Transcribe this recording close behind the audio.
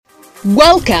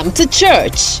Welcome to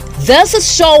church. This is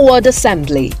Shoreward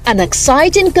Assembly, an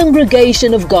exciting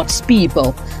congregation of God's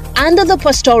people under the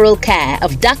pastoral care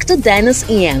of Dr. Dennis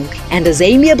INYANG and his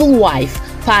amiable wife,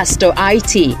 Pastor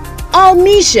IT. Our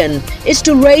mission is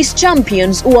to raise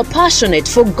champions who are passionate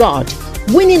for God,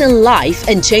 winning in life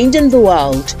and changing the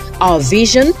world. Our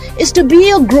vision is to be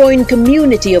a growing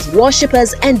community of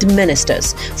worshippers and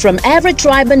ministers from every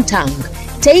tribe and tongue,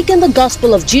 taking the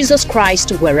gospel of Jesus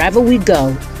Christ wherever we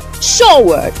go.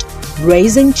 Shoreward,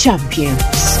 raising champions.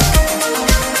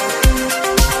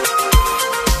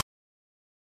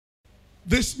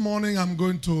 This morning I'm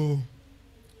going to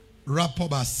wrap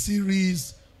up a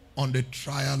series on the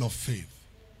trial of faith.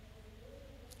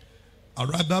 I'll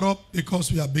wrap that up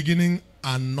because we are beginning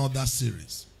another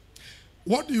series.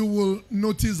 What you will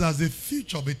notice as a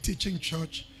feature of a teaching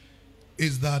church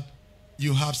is that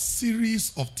you have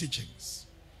series of teachings.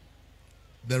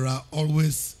 There are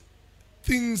always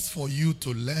things for you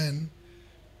to learn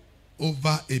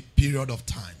over a period of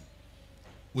time.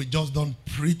 We just don't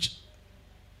preach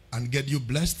and get you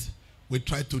blessed. We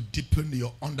try to deepen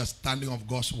your understanding of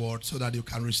God's word so that you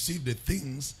can receive the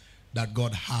things that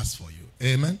God has for you.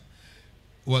 Amen.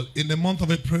 Well, in the month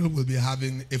of April, we'll be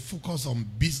having a focus on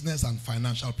business and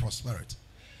financial prosperity.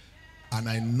 And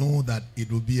I know that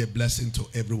it will be a blessing to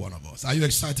every one of us. Are you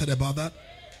excited about that?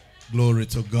 Glory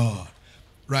to God.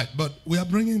 Right, but we are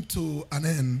bringing to an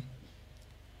end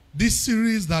this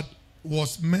series that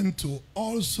was meant to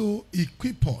also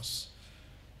equip us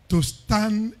to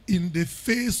stand in the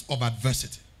face of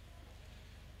adversity,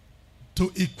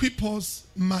 to equip us,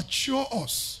 mature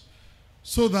us,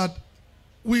 so that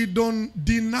we don't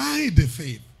deny the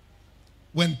faith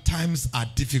when times are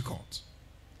difficult.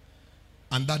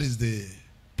 And that is the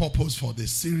purpose for the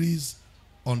series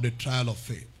on the trial of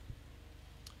faith.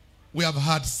 We have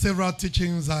had several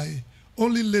teachings. I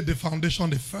only laid the foundation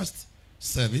the first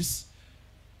service.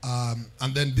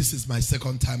 And then this is my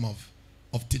second time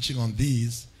of teaching on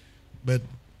these. But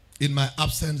in my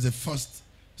absence, the first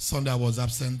Sunday I was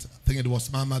absent, I think it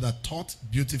was Mama that taught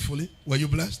beautifully. Were you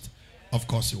blessed? Of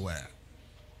course you were.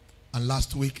 And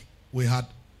last week we had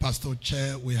Pastor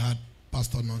Chair, we had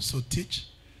Pastor Nonso teach.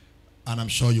 And I'm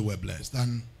sure you were blessed.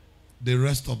 And the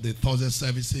rest of the Thursday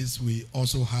services, we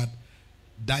also had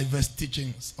diverse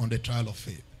teachings on the trial of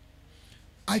faith.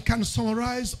 I can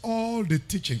summarize all the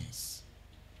teachings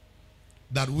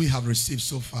that we have received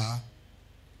so far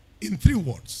in 3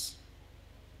 words.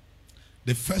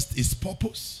 The first is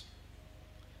purpose.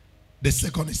 The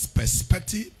second is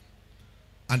perspective.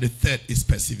 And the third is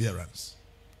perseverance.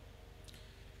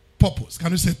 Purpose.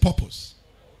 Can you say purpose?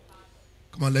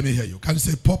 Come on, let me hear you. Can you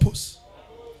say purpose?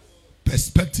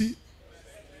 Perspective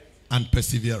and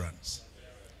perseverance.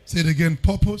 Say it again.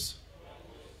 Purpose,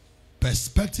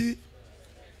 perspective,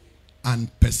 and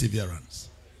perseverance.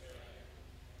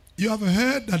 You have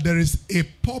heard that there is a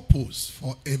purpose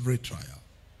for every trial.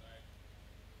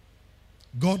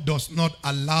 God does not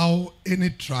allow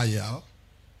any trial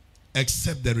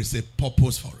except there is a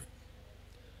purpose for it.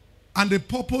 And the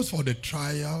purpose for the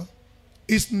trial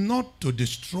is not to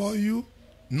destroy you,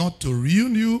 not to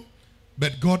ruin you,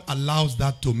 but God allows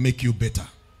that to make you better,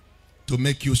 to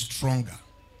make you stronger.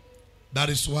 That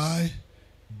is why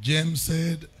James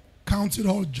said, count it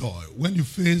all joy when you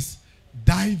face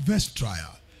diverse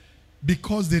trial,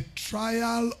 because the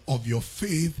trial of your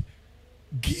faith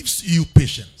gives you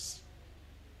patience,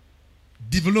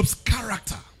 develops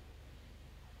character.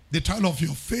 The trial of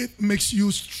your faith makes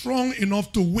you strong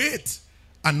enough to wait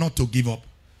and not to give up.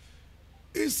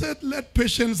 He said, let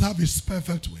patience have its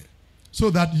perfect way, so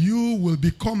that you will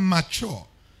become mature.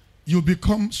 You'll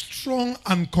become strong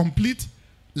and complete,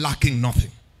 lacking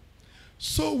nothing.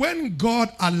 So when God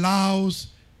allows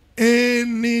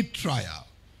any trial,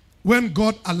 when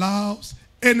God allows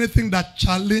anything that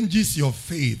challenges your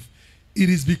faith, it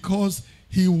is because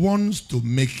he wants to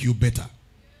make you better.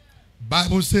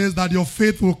 Bible says that your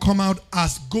faith will come out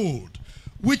as gold,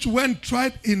 which when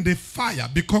tried in the fire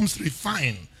becomes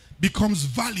refined, becomes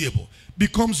valuable,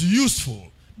 becomes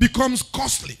useful, becomes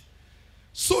costly.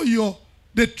 So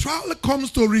the trial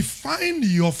comes to refine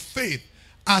your faith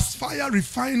as fire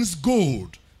refines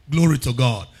gold. Glory to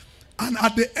God. And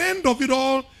at the end of it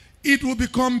all, it will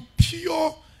become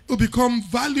pure, it will become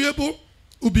valuable, it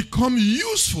will become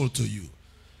useful to you.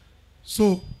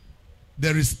 So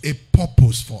there is a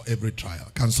purpose for every trial.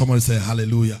 Can someone say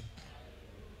hallelujah?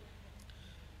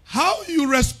 How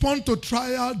you respond to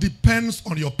trial depends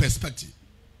on your perspective.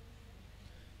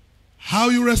 How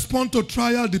you respond to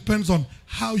trial depends on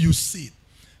how you see it.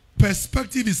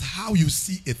 Perspective is how you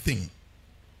see a thing.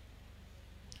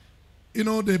 You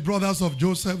know, the brothers of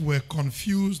Joseph were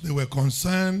confused, they were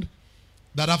concerned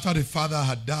that after the father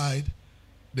had died,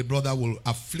 the brother will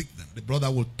afflict them. The brother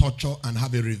will torture and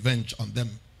have a revenge on them.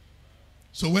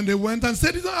 So when they went and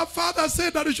said, our father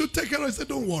said that you should take care of it, he said,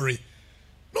 don't worry.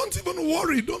 Don't even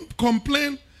worry. Don't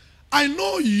complain. I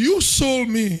know you sold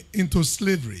me into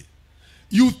slavery.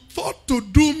 You thought to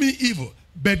do me evil,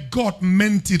 but God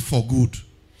meant it for good.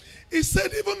 He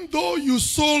said, even though you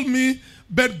sold me,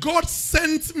 but God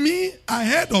sent me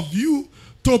ahead of you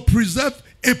to preserve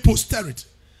a posterity.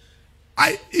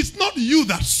 It's not you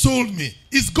that sold me.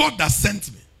 It's God that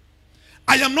sent me.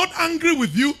 I am not angry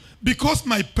with you because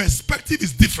my perspective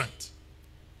is different.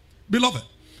 Beloved,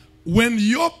 when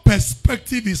your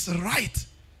perspective is right,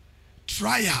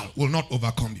 trial will not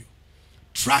overcome you.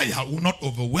 Trial will not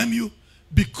overwhelm you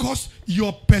because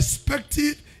your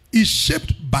perspective is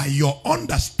shaped by your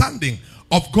understanding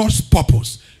of God's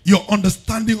purpose, your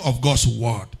understanding of God's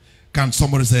word. Can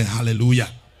somebody say hallelujah?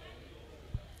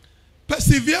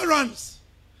 Perseverance.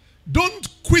 Don't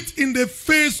quit in the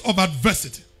face of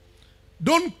adversity.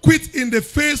 Don't quit in the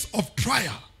face of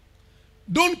trial.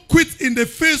 Don't quit in the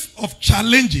face of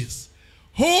challenges.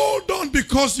 Hold on,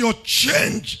 because your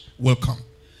change will come.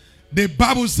 The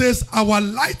Bible says our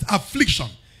light affliction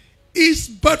is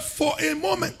but for a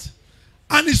moment,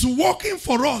 and is working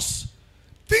for us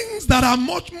things that are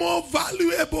much more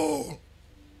valuable.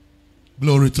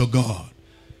 Glory to God.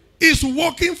 It's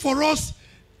working for us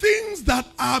things that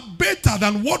are better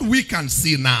than what we can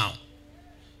see now.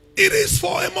 It is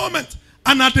for a moment,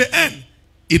 and at the end,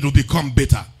 it will become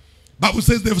better. Bible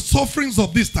says the sufferings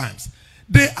of these times,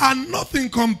 they are nothing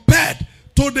compared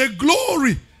to the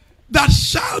glory that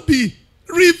shall be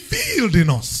revealed in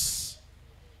us.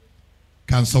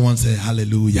 Can someone say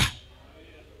hallelujah?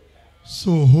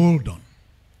 So hold on.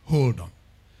 Hold on.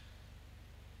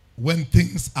 When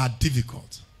things are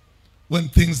difficult, when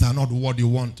things are not what you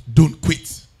want, don't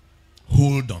quit.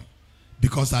 Hold on.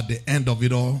 Because at the end of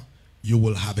it all, you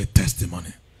will have a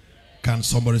testimony. Can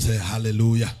somebody say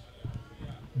hallelujah?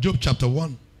 Job chapter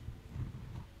 1,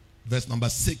 verse number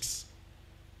 6.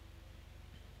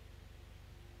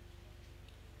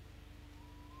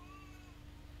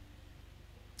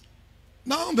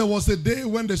 Now there was a day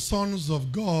when the sons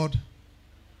of God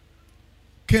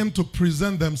came to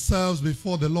present themselves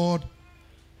before the Lord,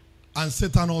 and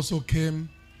Satan also came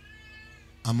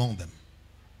among them.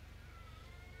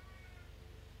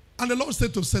 And the Lord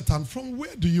said to Satan, from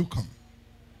where do you come?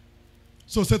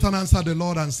 So Satan answered the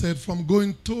Lord and said, from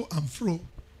going to and fro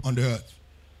on the earth,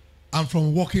 and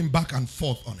from walking back and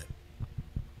forth on it.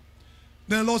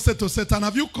 Then the Lord said to Satan,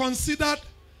 have you considered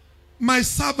my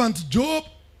servant Job,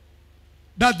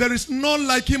 that there is none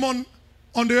like him on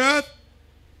the earth,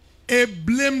 a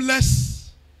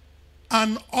blameless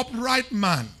and upright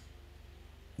man,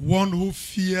 one who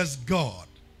fears God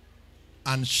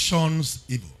and shuns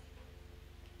evil.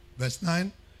 Verse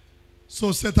 9.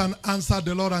 So Satan answered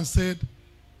the Lord and said,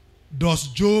 does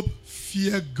Job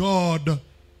fear God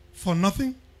for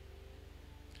nothing?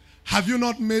 Have you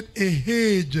not made a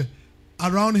hedge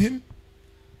around him,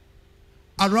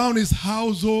 around his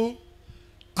household,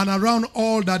 and around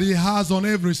all that he has on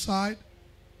every side?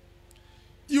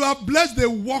 You have blessed the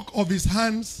work of his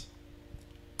hands,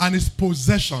 and his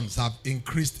possessions have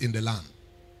increased in the land.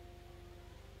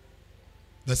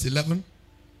 Verse 11.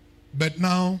 But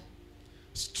now,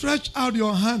 stretch out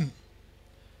your hand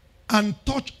and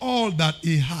touch all that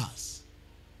he has,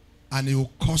 and he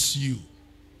will curse you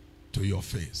to your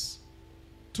face.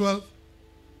 12.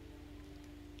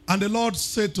 And the Lord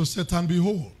said to Satan,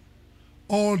 behold,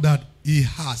 all that he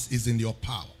has is in your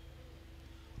power.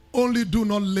 Only do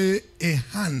not lay a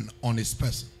hand on his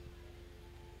person.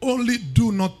 Only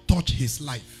do not touch his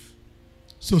life.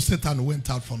 So Satan went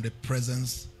out from the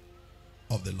presence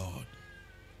of the Lord.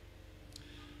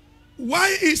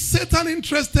 Why is Satan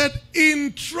interested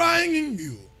in trying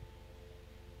you?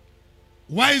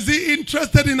 Why is he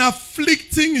interested in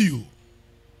afflicting you?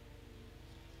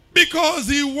 Because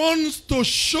he wants to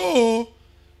show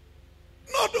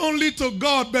not only to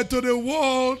God but to the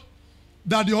world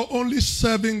that you're only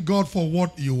serving God for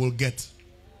what you will get.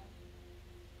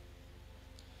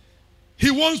 He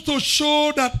wants to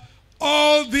show that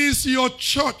all this, your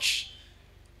church,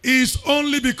 is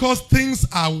only because things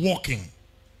are working.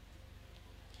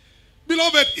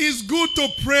 Beloved, it's good to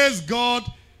praise God.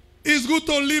 It's good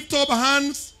to lift up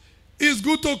hands. It's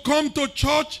good to come to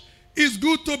church. It's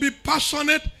good to be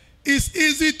passionate. It's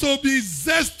easy to be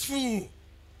zestful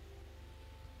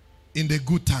in the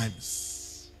good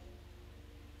times.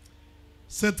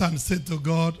 Satan said to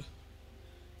God,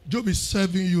 Job is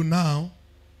serving you now.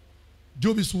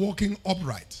 Job is walking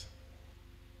upright.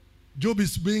 Job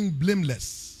is being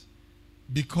blameless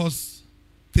because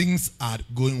things are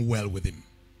going well with him.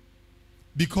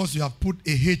 Because you have put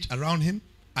a hedge around him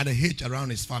and a hedge around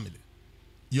his family.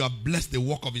 You have blessed the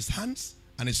work of his hands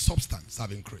and his substance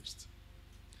have increased.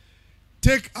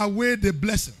 Take away the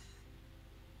blessing.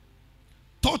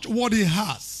 Touch what he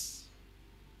has.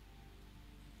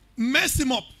 Mess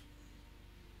him up.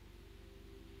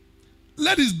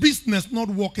 Let his business not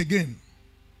work again.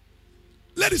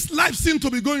 Let his life seem to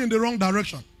be going in the wrong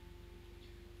direction.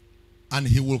 And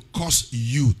he will curse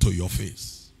you to your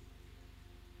face.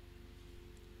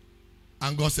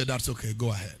 And God said, that's okay, go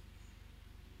ahead.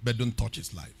 But don't touch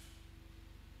his life.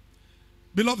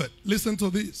 Beloved, listen to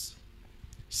this.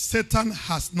 Satan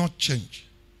has not changed.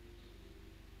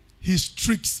 His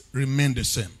tricks remain the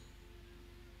same.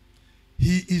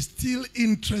 He is still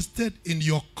interested in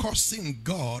your cursing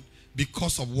God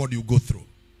because of what you go through.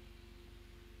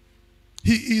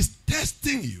 He is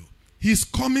testing you. He's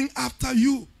coming after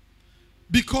you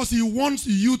because he wants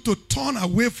you to turn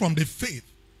away from the faith.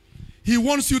 He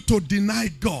wants you to deny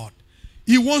God.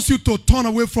 He wants you to turn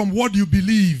away from what you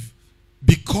believe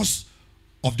because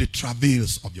of the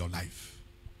travails of your life.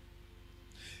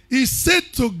 He said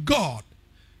to God,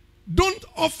 don't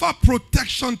offer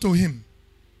protection to him.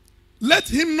 Let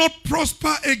him not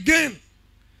prosper again.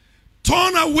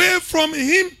 Turn away from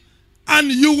him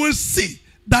and you will see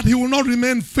that he will not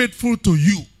remain faithful to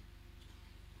you.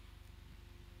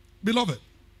 Beloved,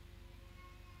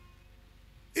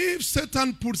 if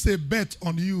Satan puts a bet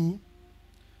on you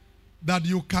that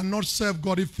you cannot serve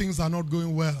God if things are not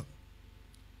going well,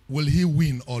 will he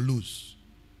win or lose?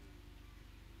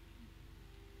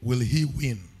 Will he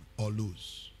win or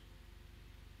lose?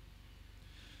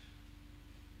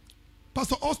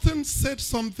 Pastor Austin said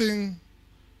something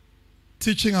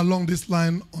teaching along this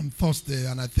line on Thursday,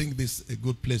 and I think this is a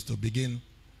good place to begin.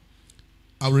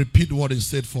 I'll repeat what he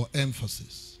said for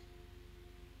emphasis.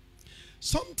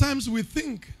 Sometimes we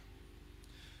think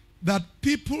that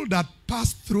people that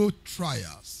pass through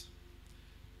trials,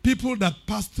 people that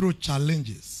pass through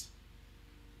challenges,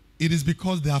 it is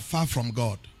because they are far from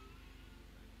God.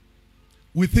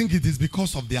 We think it is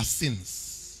because of their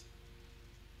sins.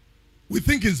 We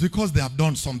think it's because they have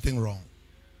done something wrong.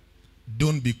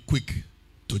 Don't be quick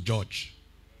to judge.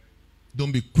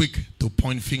 Don't be quick to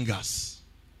point fingers.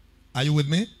 Are you with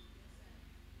me?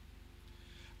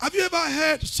 Have you ever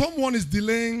heard someone is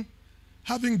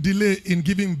having delay in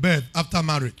giving birth after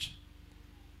marriage?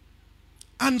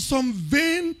 And some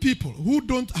vain people who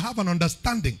don't have an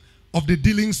understanding of the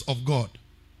dealings of God,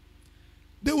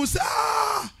 they will say,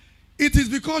 it is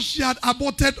because she had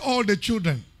aborted all the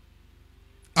children.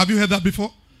 Have you heard that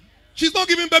before? She's not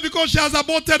giving birth because she has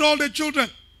aborted all the children.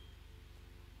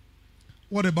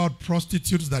 What about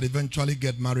prostitutes that eventually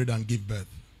get married and give birth?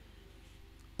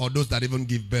 Or those that even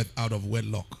give birth out of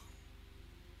wedlock?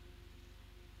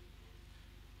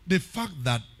 The fact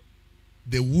that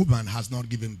the woman has not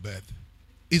given birth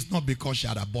is not because she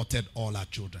had aborted all her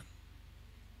children.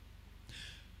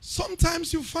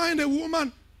 Sometimes you find a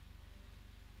woman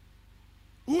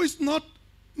who is not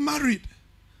married,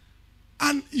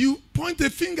 and you point a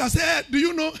finger and say, hey, do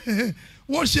you know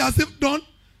what she has done?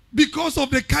 Because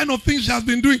of the kind of things she has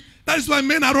been doing. That is why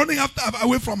men are running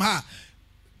away from her.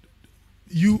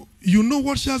 You know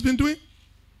what she has been doing?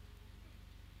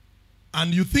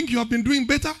 And you think you have been doing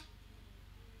better?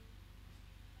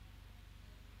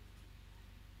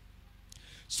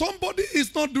 Somebody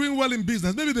is not doing well in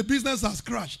business. Maybe the business has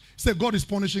crashed. Say, God is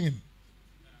punishing him.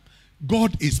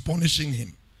 God is punishing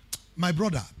him. My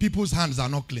brother, people's hands are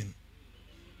not clean.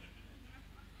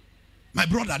 My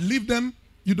brother, leave them.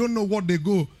 You don't know what they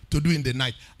go to do in the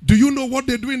night. Do you know what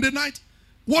they do in the night?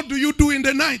 What do you do in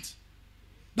the night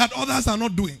that others are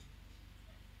not doing?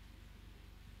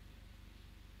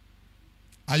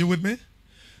 Are you with me?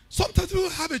 Sometimes people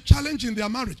have a challenge in their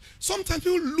marriage. Sometimes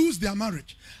people lose their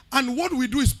marriage. And what we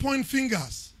do is point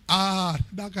fingers.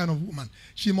 That kind of woman.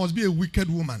 She must be a wicked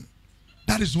woman.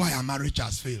 That is why her marriage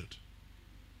has failed.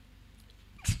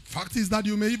 Fact is that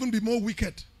you may even be more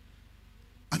wicked.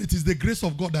 And it is the grace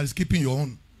of God that is keeping your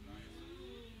own.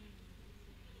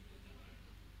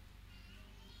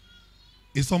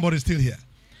 Is somebody still here?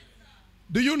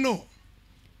 Do you know,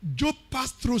 Job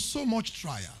passed through so much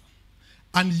trial,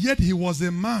 and yet he was a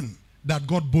man that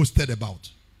God boasted about.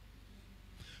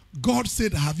 God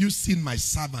said, have you seen my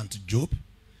servant Job?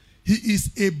 He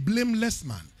is a blameless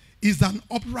man. He's an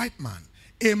upright man.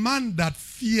 A man that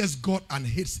fears God and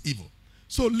hates evil.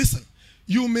 So listen,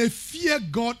 you may fear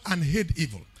God and hate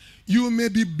evil. You may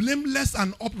be blameless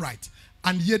and upright,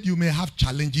 and yet you may have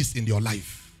challenges in your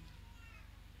life.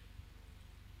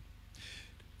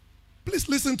 Please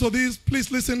listen to this.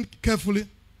 Please listen carefully.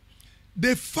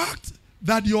 The fact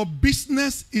that your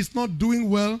business is not doing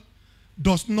well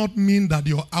does not mean that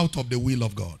you're out of the will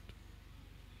of God.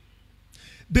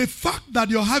 The fact that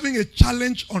you're having a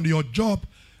challenge on your job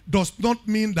does not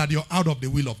mean that you're out of the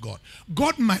will of God.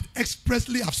 God might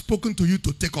expressly have spoken to you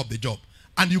to take up the job,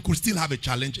 and you could still have a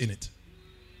challenge in it.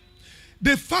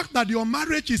 The fact that your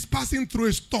marriage is passing through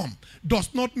a storm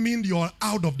does not mean you're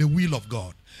out of the will of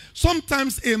God.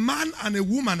 Sometimes a man and a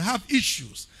woman have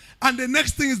issues, and the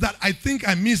next thing is that I think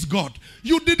I miss God.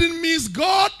 You didn't miss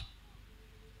God.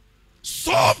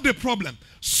 Solve the problem.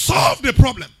 Solve the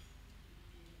problem.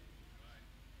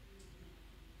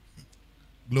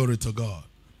 Glory to God.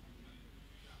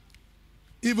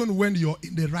 Even when you're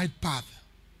in the right path,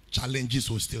 challenges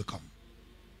will still come.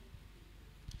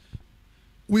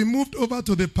 We moved over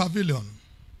to the pavilion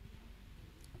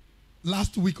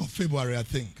last week of February, I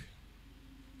think.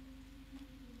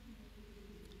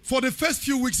 For the first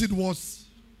few weeks, it was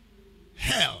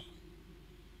hell.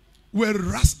 We're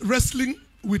wrestling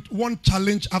with one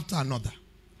challenge after another.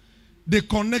 The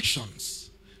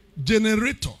connections,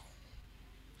 generator.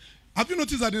 Have you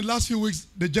noticed that in the last few weeks,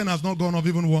 the gen has not gone off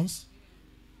even once?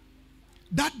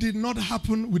 That did not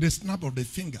happen with a snap of the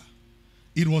finger.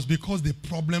 It was because the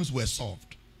problems were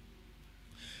solved.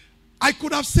 I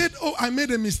could have said, oh, I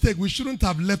made a mistake. We shouldn't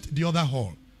have left the other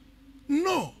hall.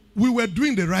 No, we were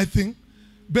doing the right thing,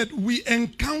 but we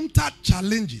encountered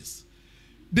challenges.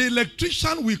 The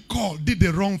electrician we called did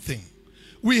the wrong thing.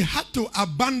 We had to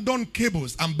abandon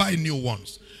cables and buy new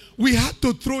ones. We had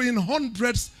to throw in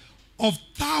hundreds of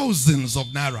thousands of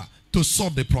naira to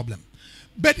solve the problem.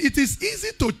 But it is easy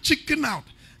to chicken out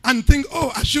and think,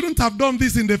 oh, I shouldn't have done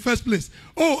this in the first place.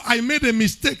 Oh, I made a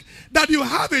mistake. That you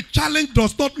have a challenge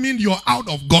does not mean you're out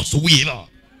of God's will.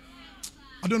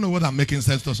 I don't know whether I'm making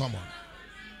sense to someone.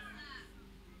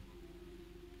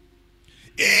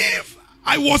 If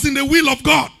I was in the will of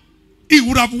God, it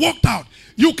would have worked out.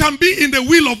 You can be in the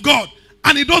will of God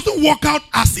and it doesn't work out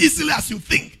as easily as you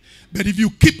think. But if you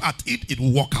keep at it, it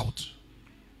will work out.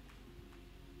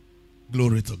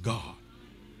 Glory to God.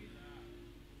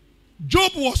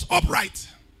 Job was upright.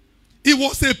 He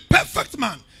was a perfect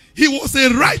man. He was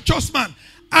a righteous man.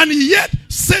 And yet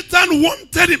Satan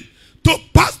wanted him to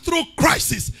pass through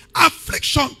crisis,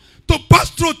 affliction, to pass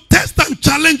through tests and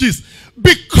challenges,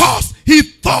 because he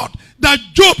thought that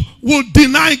Job would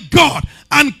deny God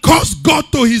and cause God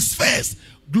to his face.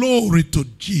 Glory to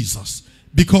Jesus.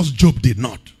 Because Job did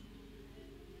not.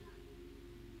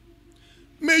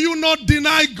 May you not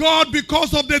deny God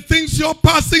because of the things you're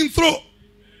passing through.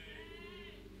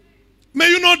 May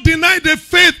you not deny the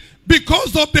faith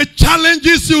because of the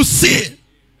challenges you see.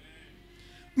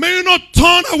 May you not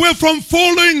turn away from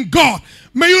following God.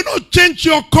 May you not change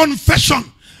your confession.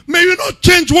 May you not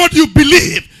change what you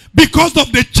believe because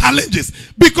of the challenges,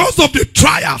 because of the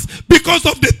trials, because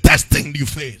of the testing you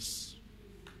face.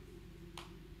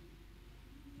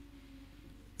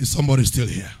 Is somebody still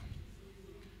here?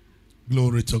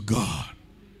 Glory to God.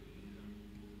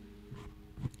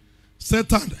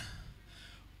 Satan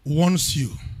wants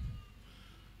you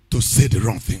to say the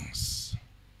wrong things.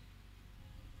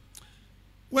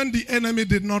 When the enemy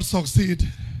did not succeed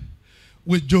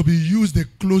with Job, he used the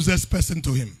closest person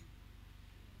to him,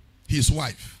 his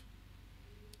wife.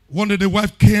 One day the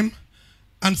wife came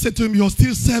and said to him, you're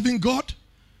still serving God?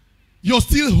 You're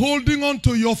still holding on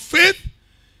to your faith?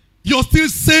 You're still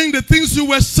saying the things you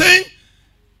were saying?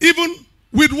 Even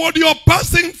with what you're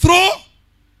passing through?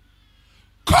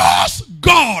 Curse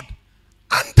God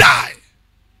and die.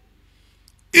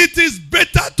 It is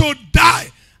better to die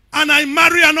and I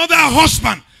marry another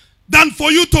husband than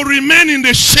for you to remain in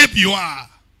the shape you are.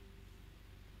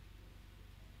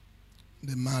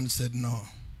 The man said, no.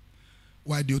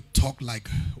 Why do you talk like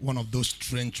one of those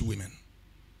strange women?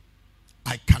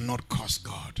 I cannot curse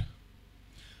God.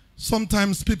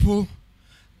 Sometimes people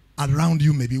around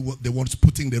you may be the ones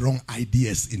putting the wrong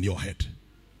ideas in your head,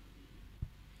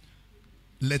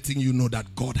 letting you know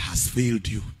that God has failed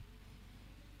you.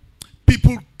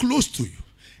 People close to you,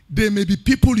 there may be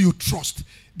people you trust,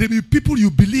 there may be people you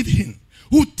believe in,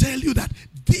 who tell you that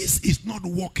this is not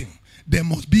working. There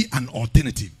must be an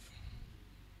alternative.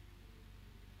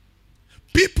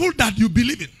 People that you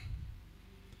believe in,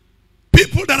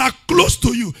 people that are close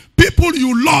to you, people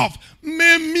you love,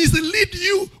 may mislead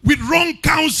you with wrong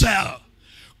counsel.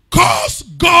 Curse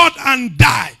God and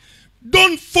die.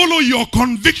 Don't follow your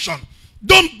conviction.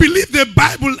 Don't believe the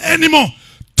Bible anymore.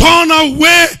 Turn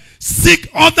away. Seek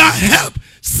other help.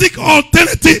 Seek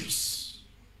alternatives.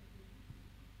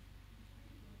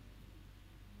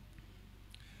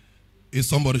 Is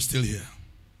somebody still here?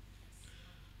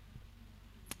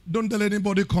 Don't let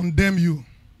anybody condemn you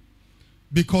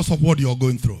because of what you're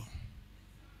going through.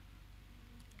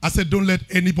 I said, don't let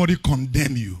anybody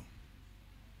condemn you.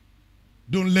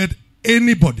 Don't let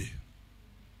anybody.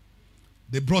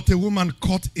 They brought a woman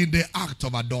caught in the act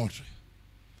of adultery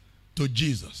to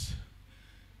Jesus.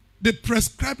 The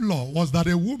prescribed law was that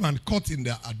a woman caught in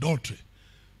the adultery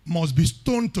must be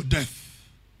stoned to death.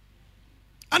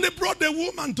 And they brought the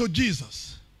woman to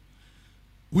Jesus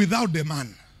without the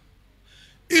man.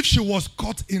 If she was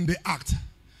caught in the act,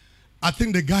 I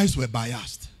think the guys were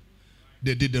biased.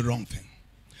 They did the wrong thing.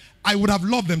 I would have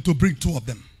loved them to bring two of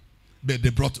them, but they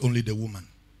brought only the woman.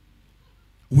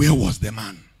 Where was the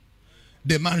man?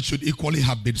 The man should equally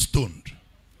have been stoned.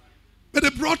 But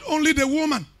they brought only the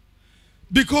woman.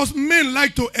 Because men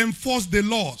like to enforce the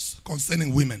laws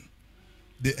concerning women.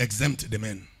 They exempt the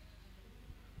men.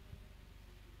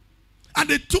 And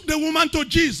they took the woman to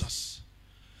Jesus.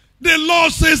 The law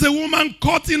says a woman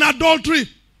caught in adultery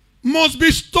must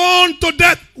be stoned to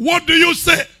death. What do you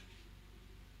say?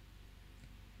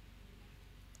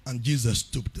 And Jesus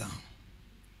stooped down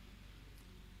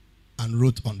and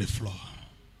wrote on the floor.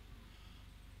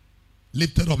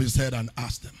 Lifted up his head and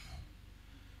asked them,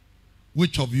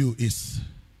 which of you is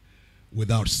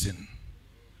without sin?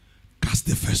 Cast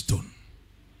the first stone.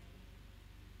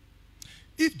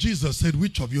 If Jesus said,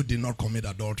 which of you did not commit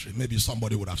adultery, maybe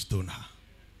somebody would have stoned her.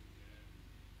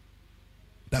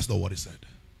 That's not what he said.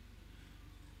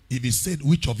 If he said,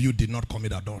 which of you did not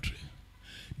commit adultery?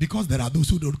 Because there are those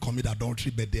who don't commit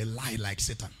adultery, but they lie like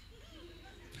Satan.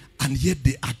 And yet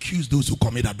they accuse those who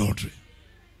commit adultery.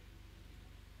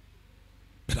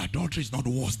 But adultery is not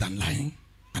worse than lying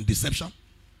and deception.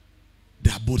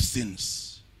 They are both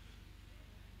sins.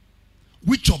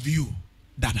 Which of you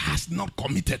that has not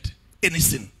committed any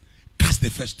sin, cast the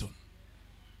first stone?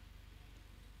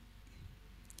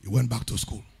 He went back to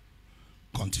school,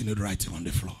 continued writing on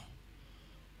the floor.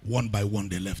 One by one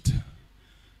they left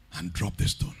and dropped the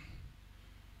stone.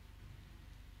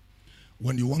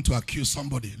 When you want to accuse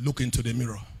somebody, look into the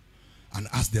mirror and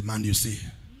ask the man you see,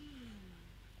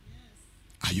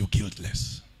 are you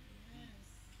guiltless?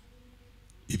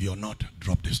 If you're not,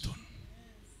 drop the stone.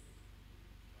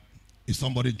 Is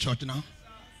somebody in church now?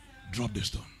 Drop the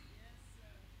stone.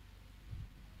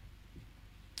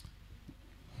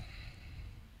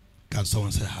 Can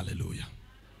someone say hallelujah?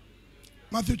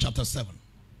 Matthew chapter 7,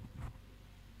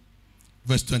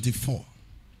 verse 24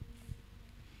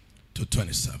 to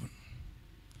 27.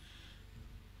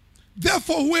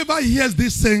 Therefore, whoever hears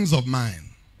these sayings of mine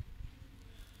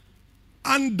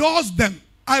and does them,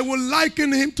 I will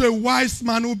liken him to a wise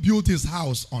man who built his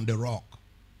house on the rock.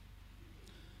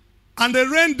 And the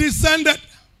rain descended,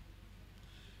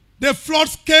 the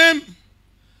floods came,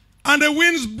 and the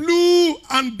winds blew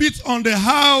and beat on the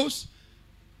house,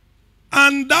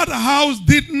 and that house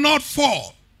did not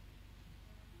fall.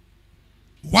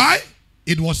 Why?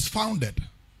 It was founded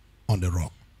on the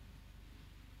rock.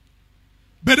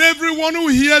 But everyone who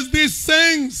hears these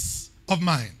sayings of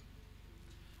mine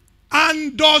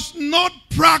and does not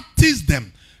practice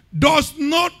them, does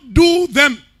not do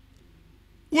them,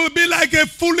 will be like a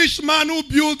foolish man who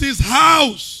built his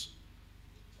house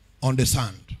on the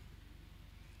sand.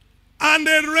 And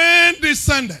the rain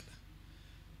descended,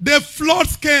 the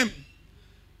floods came,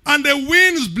 and the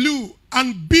winds blew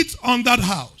and beat on that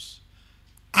house,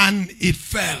 and it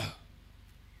fell.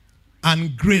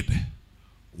 And great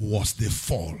was the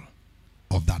fall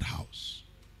of that house.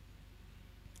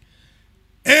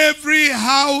 Every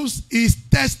house is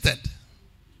tested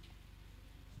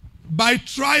by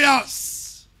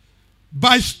trials,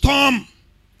 by storm,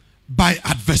 by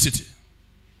adversity.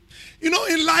 You know,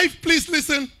 in life, please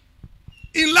listen.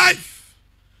 In life,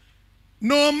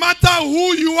 no matter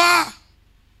who you are,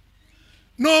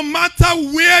 no matter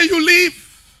where you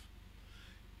live,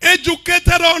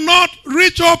 educated or not,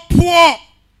 rich or poor,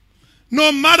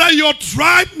 no matter your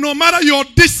tribe, no matter your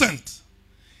descent,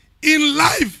 in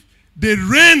life, the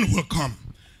rain will come,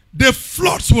 the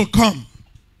floods will come,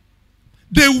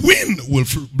 the wind will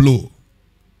blow.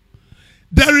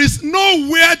 There is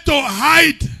nowhere to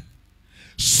hide.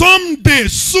 Someday,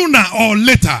 sooner or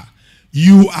later,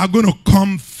 you are going to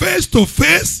come face to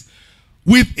face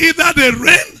with either the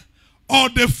rain or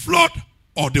the flood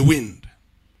or the wind.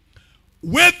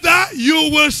 Whether you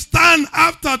will stand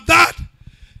after that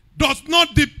does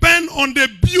not depend on the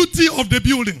beauty of the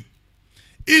building.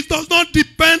 It does not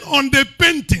depend on the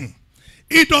painting.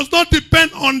 It does not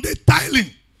depend on the tiling.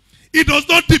 It does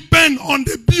not depend on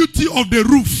the beauty of the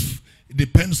roof. It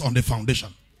depends on the foundation.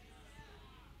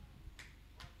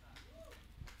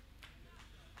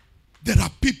 There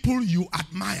are people you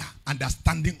admire and they are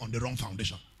standing on the wrong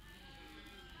foundation.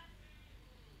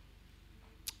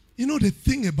 You know the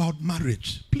thing about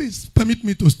marriage, please permit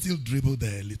me to still dribble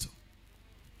there a little,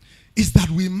 is that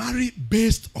we marry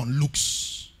based on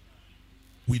looks.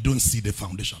 We don't see the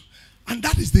foundation. And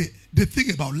that is the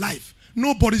thing about life.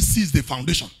 Nobody sees the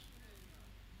foundation.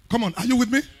 Come on, are you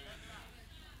with me?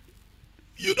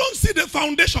 You don't see the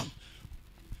foundation.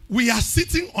 We are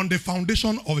sitting on the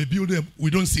foundation of a building. We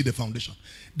don't see the foundation.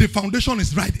 The foundation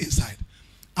is right inside.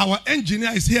 Our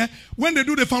engineer is here. When they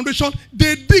do the foundation,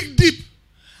 they dig deep.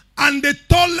 And the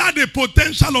taller the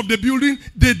potential of the building,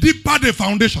 the deeper the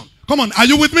foundation. Come on, are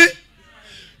you with me?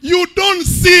 You don't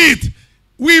see it.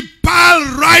 We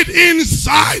pile right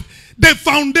inside. The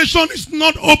foundation is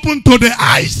not open to the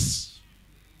eyes.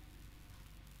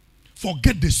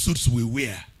 Forget the suits we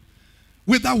wear.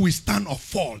 Whether we stand or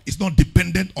fall is not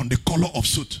dependent on the color of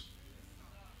suit.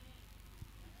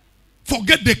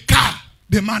 Forget the car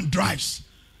the man drives.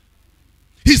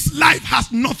 His life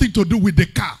has nothing to do with the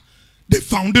car. The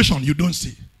foundation you don't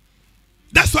see.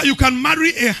 That's why you can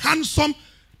marry a handsome,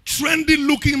 trendy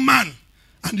looking man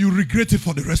and you regret it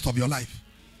for the rest of your life.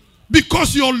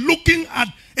 Because you're looking at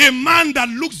a man that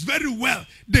looks very well.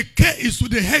 The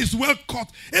hair is well cut.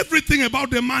 Everything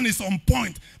about the man is on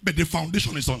point. But the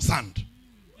foundation is on sand.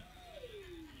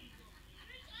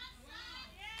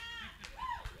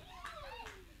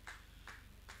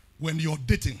 When you're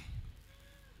dating,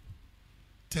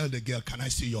 tell the girl, can I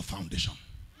see your foundation?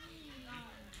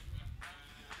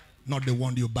 Not the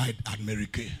one you buy at Mary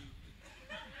Kay.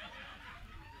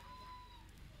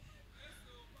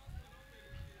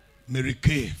 Mary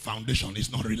Kay foundation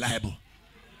is not reliable.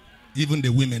 Even the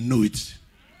women know it.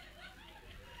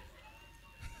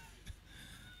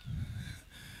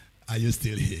 Are you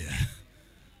still here?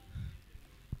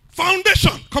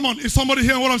 Foundation. Come on, is somebody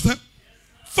hearing what I'm saying?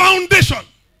 Foundation.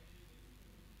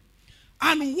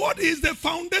 And what is the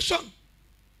foundation?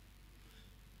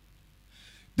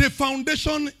 The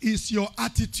foundation is your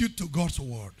attitude to God's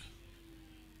word.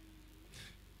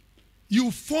 You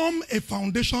form a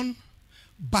foundation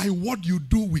by what you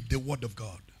do with the word of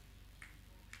God.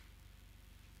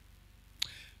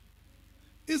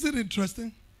 Is it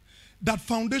interesting that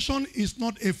foundation is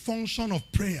not a function of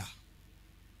prayer,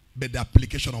 but the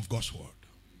application of God's word?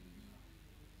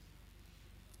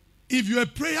 If you're a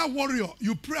prayer warrior,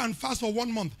 you pray and fast for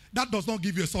 1 month, that does not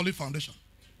give you a solid foundation.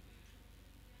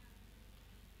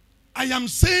 I am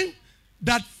saying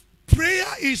that prayer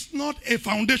is not a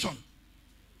foundation.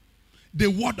 The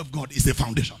word of God is a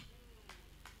foundation.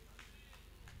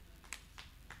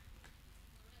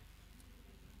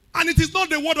 And it is not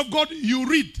the word of God you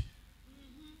read.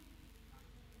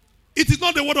 It is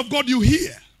not the word of God you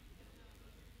hear.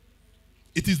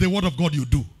 It is the word of God you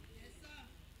do.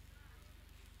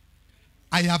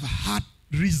 I have had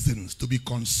reasons to be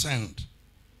concerned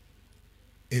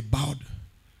about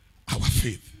our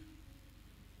faith.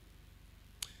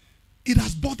 It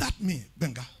has bothered me,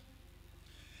 Benga,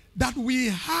 that we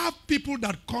have people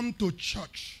that come to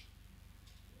church.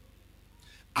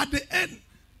 At the end,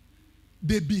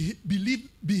 they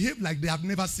behave like they have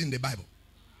never seen the Bible.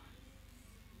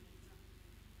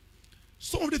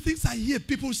 Some of the things I hear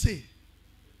people say,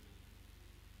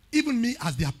 even me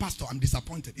as their pastor, I'm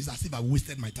disappointed. It's as if I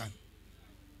wasted my time.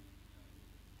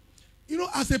 You know,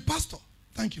 as a pastor,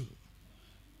 thank you.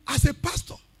 As a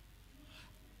pastor,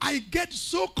 I get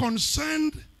so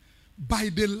concerned by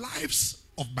the lives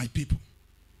of my people.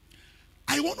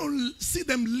 I want to see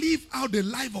them live out the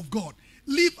life of God.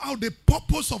 Live out the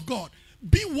purpose of God.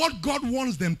 Be what God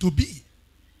wants them to be.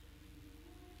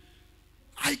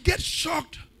 I get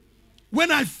shocked when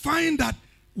I find that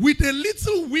with a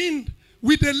little wind,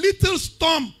 with a little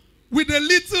storm, with a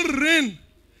little rain,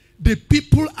 the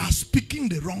people are speaking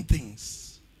the wrong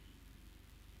things.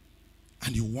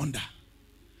 And you wonder,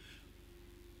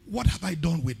 what have I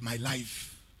done with my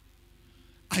life?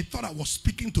 I thought I was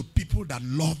speaking to people that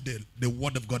love the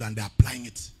word of God and they're applying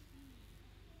it.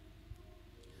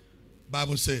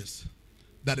 Bible says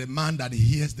that a man that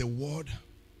hears the word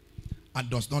and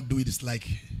does not do it is like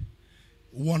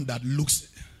one that looks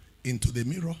into the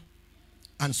mirror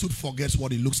and soon forgets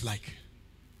what it looks like.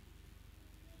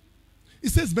 It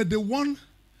says, but the one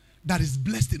that is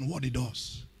blessed in what he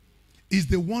does is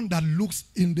the one that looks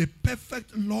in the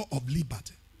perfect law of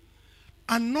liberty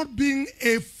and not being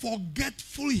a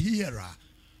forgetful hearer,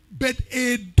 but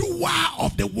a doer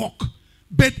of the work.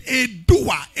 But a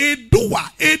doer, a doer,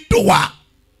 a doer.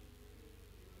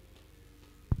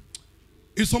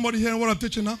 Is somebody hearing what I'm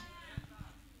teaching now?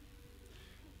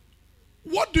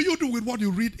 What do you do with what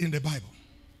you read in the Bible?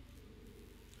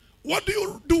 What do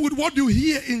you do with what you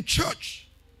hear in church?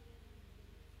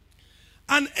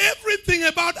 And everything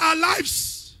about our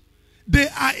lives, they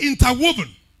are interwoven.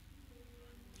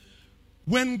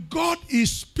 when God is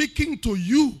speaking to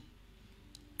you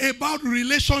about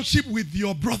relationship with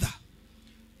your brother,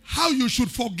 how you should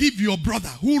forgive your brother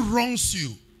who wrongs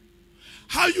you,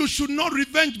 how you should not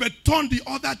revenge but turn the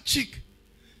other cheek.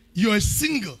 You're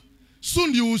single.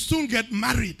 Soon you will soon get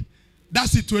married. That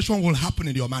situation will happen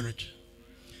in your marriage.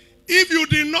 If you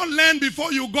did not learn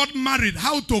before you got married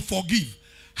how to forgive,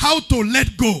 how to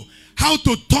let go, how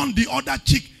to turn the other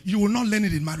cheek, you will not learn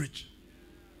it in marriage.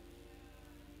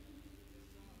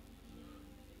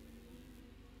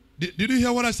 Did you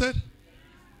hear what I said?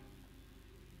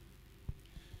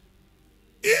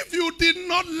 If you did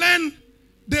not learn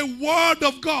the word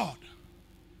of God,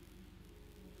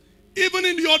 even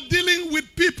in your dealing with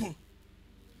people,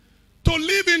 to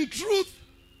live in truth,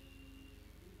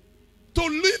 to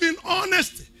live in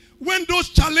honesty, when those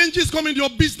challenges come in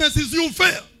your businesses, you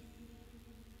fail.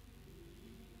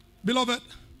 Beloved,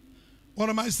 what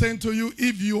am I saying to you?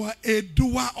 If you are a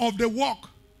doer of the work,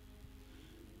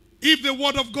 if the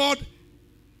word of God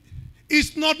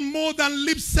is not more than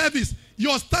lip service,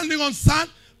 you're standing on sand,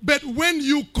 but when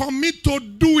you commit to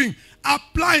doing,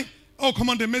 applying, oh,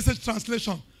 come on, the Message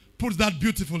translation puts that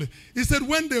beautifully. He said,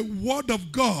 when the word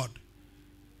of God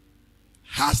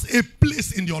has a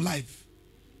place in your life,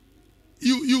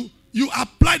 you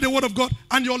apply the word of God,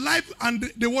 and your life and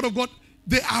the word of God,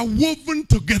 they are woven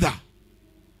together.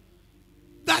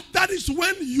 That is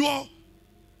when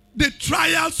the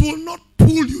trials will not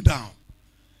pull you down.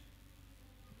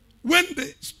 When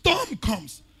the storm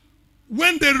comes,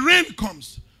 when the rain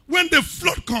comes, when the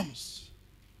flood comes,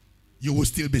 you will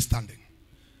still be standing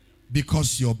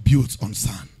because you're built on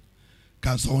sand.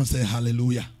 Can someone say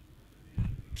hallelujah?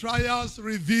 Trials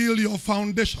reveal your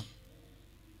foundation.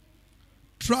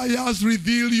 Trials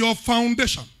reveal your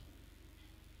foundation.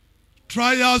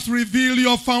 Trials reveal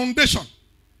your foundation.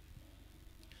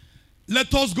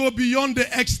 Let us go beyond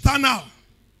the external.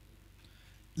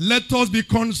 Let us be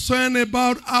concerned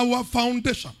about our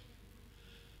foundation.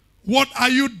 What are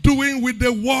you doing with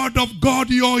the word of God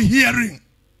you're hearing?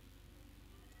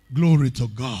 Glory to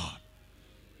God.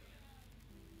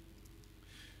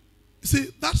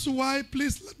 See, that's why,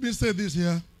 please let me say this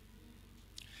here.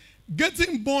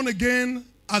 Getting born again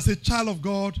as a child of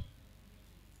God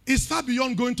is far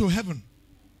beyond going to heaven.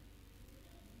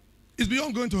 It's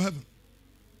beyond going to heaven.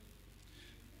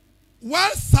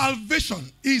 While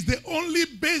salvation is the only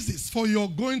basis for your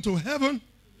going to heaven,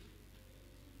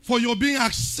 for your being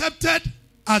accepted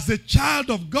as a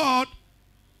child of God,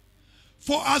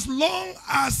 for as long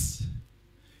as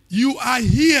you are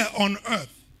here on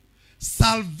earth,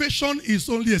 salvation is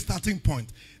only a starting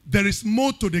point. There is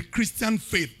more to the Christian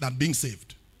faith than being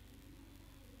saved.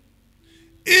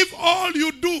 If all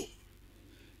you do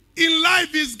in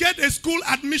life is get a school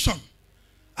admission,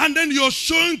 and then you're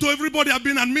showing to everybody I've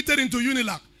been admitted into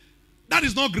UNILAG, that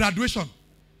is not graduation.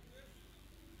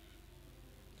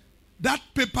 That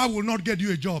paper will not get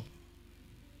you a job.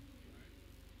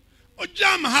 Oh,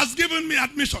 JAM has given me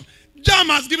admission. JAM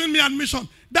has given me admission.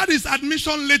 That is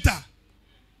admission later.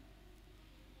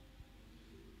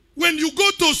 When you go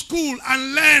to school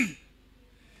and learn,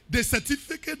 the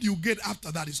certificate you get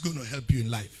after that is going to help you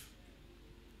in life.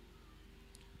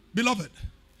 Beloved,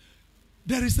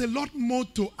 there is a lot more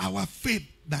to our faith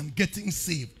than getting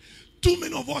saved. Too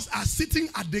many of us are sitting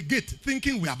at the gate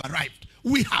thinking we have arrived.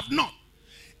 We have not.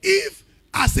 If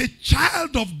as a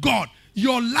child of God,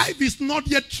 your life is not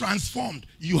yet transformed,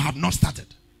 you have not started.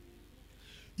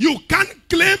 You can't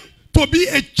claim to be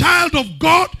a child of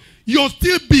God. You're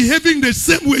still behaving the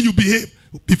same way you behaved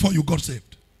before you got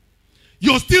saved.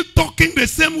 You're still talking the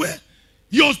same way.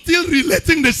 You're still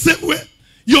relating the same way.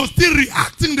 You're still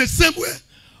reacting the same way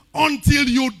until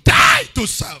you die to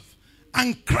self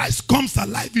and Christ comes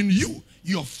alive in you.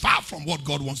 You're far from what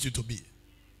God wants you to be.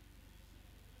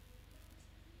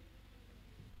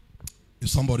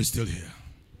 Is somebody still here?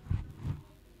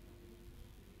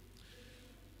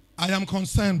 I am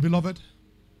concerned, beloved.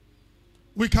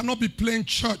 We cannot be playing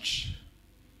church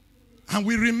and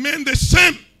we remain the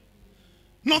same.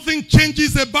 Nothing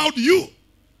changes about you.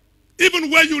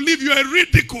 Even where you live, you are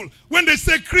ridicule. When they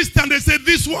say Christian, they say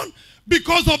this one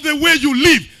because of the way you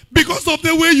live, because of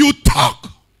the way you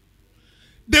talk.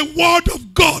 The word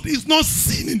of God is not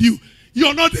seen in you.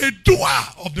 You're not a doer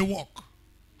of the work.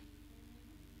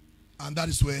 And that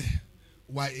is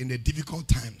why in the difficult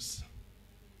times,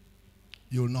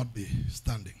 you will not be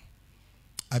standing.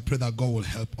 I pray that God will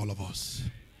help all of us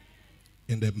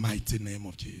in the mighty name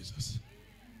of Jesus.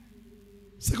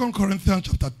 2 Corinthians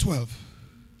chapter 12,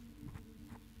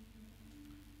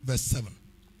 verse 7.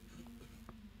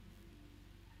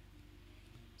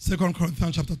 2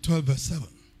 Corinthians chapter 12, verse 7.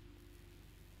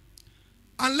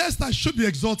 Unless I should be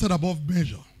exalted above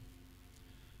measure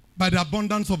by the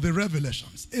abundance of the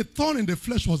revelations, a thorn in the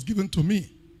flesh was given to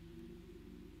me,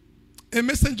 a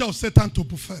messenger of Satan to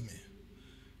buffet me,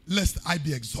 lest I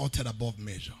be exalted above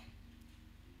measure.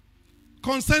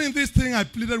 Concerning this thing, I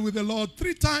pleaded with the Lord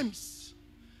 3 times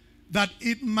that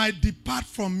it might depart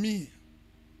from me.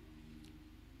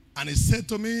 And he said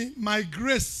to me, my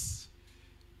grace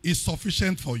is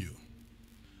sufficient for you,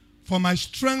 for my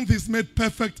strength is made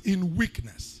perfect in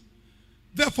weakness.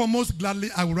 Therefore, most gladly,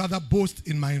 I would rather boast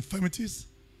in my infirmities,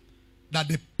 that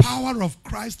the power of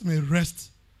Christ may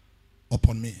rest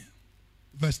upon me.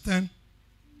 Verse 10.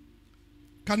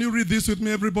 Can you read this with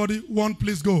me, everybody? 1,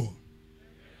 please go.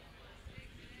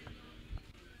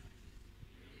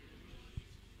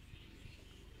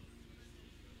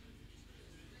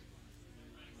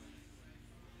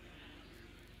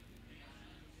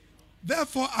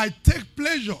 Therefore, I take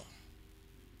pleasure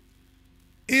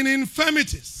in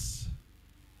infirmities.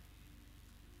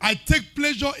 I take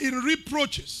pleasure in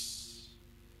reproaches,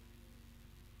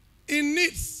 in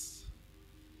needs,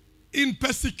 in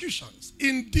persecutions,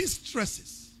 in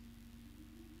distresses,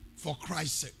 for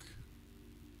Christ's sake.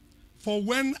 For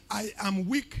when I am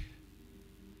weak,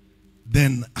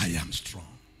 then I am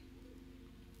strong.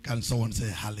 Can someone say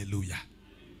hallelujah?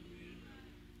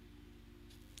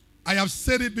 I have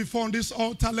said it before on this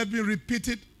altar. Let me repeat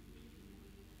it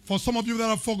for some of you that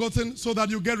have forgotten, so that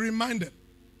you get reminded.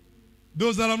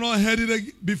 Those that have not heard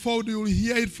it before, you will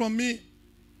hear it from me.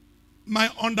 My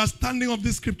understanding of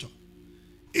this scripture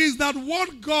is that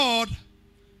what God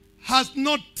has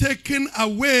not taken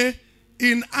away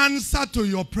in answer to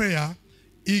your prayer,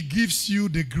 He gives you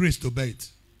the grace to bear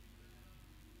it.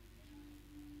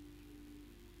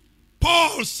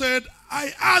 Paul said,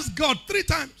 I asked God 3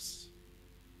 times,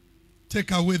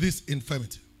 take away this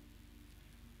infirmity.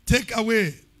 Take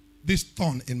away this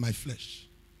thorn in my flesh.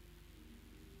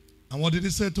 And what did he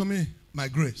say to me? My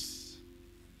grace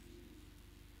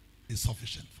is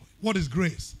sufficient for you. What is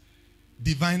grace?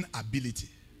 Divine ability.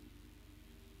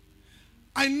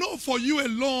 I know for you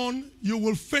alone, you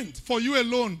will faint. For you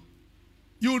alone,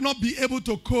 you will not be able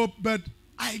to cope, but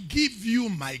I give you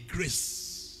my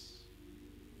grace.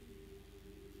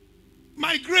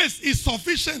 My grace is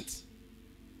sufficient.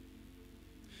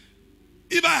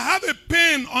 If I have a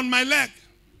pain on my leg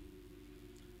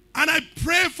and I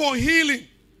pray for healing,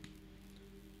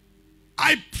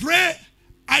 I pray,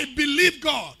 I believe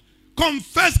God,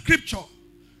 confess scripture,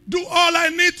 do all I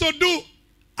need to do,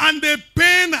 and the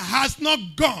pain has not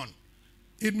gone,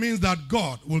 it means that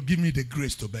God will give me the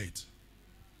grace to bear it.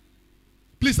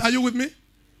 Please, are you with me?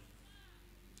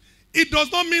 It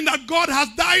does not mean that God has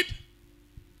died.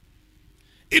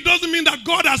 It doesn't mean that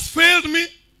God has failed me.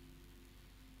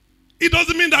 It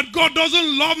doesn't mean that God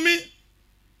doesn't love me.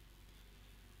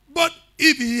 But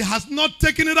if He has not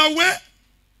taken it away,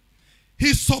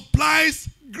 He supplies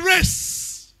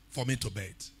grace for me to bear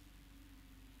it.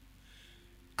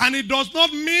 And it does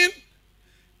not mean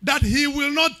that He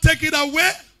will not take it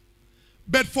away,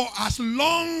 but for as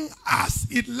long as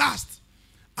it lasts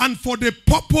and for the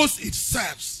purpose it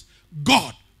serves,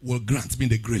 God will grant me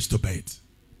the grace to bear it.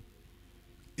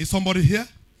 Is somebody here?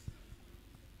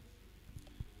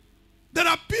 There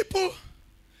are people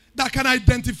that can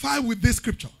identify with this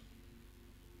scripture.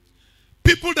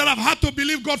 People that have had to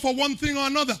believe God for one thing or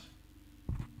another.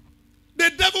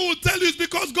 The devil will tell you it's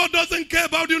because God doesn't care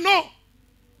about you. No.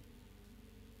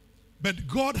 But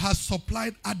God has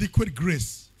supplied adequate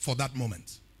grace for that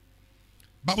moment.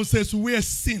 The Bible says where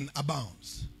sin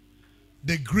abounds,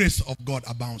 the grace of God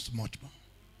abounds much more.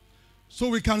 So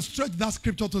we can stretch that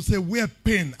scripture to say where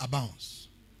pain abounds,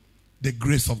 the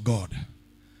grace of God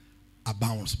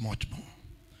abounds much more.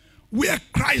 Where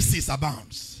crisis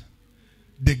abounds,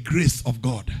 the grace of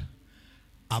God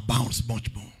abounds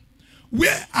much more.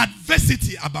 Where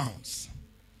adversity abounds,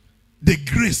 the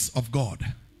grace of God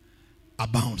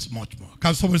abounds much more.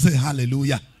 Can someone say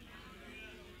hallelujah?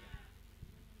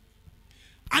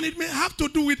 And it may have to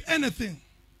do with anything.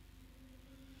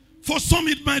 For some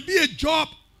it might be a job.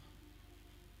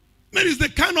 Maybe it's the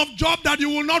kind of job that you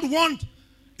will not want.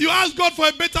 You ask God for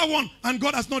a better one and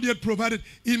God has not yet provided.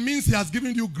 It means He has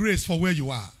given you grace for where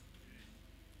you are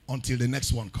until the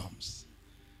next one comes.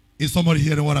 Is somebody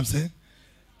hearing what I'm saying?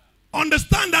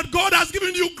 Understand that God has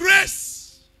given you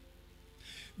grace.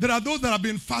 There are those that have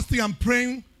been fasting and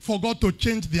praying for God to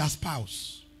change their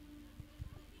spouse.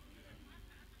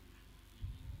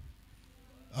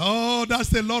 Oh,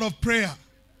 that's a lot of prayer.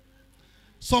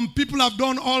 Some people have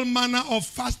done all manner of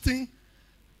fasting,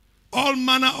 all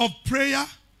manner of prayer,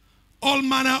 all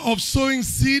manner of sowing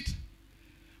seed.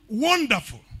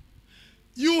 Wonderful.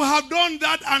 you have done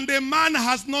that and the man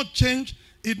has not changed,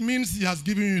 it means he has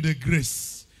given you the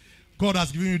grace. God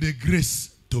has given you the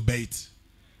grace to bear it.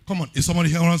 Come on, is somebody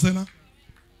here what I'm saying now?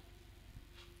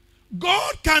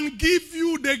 God can give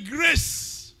you the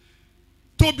grace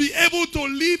to be able to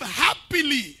live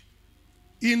happily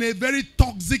in a very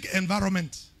toxic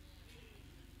environment.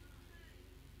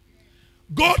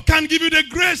 God can give you the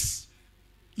grace,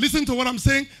 listen to what I'm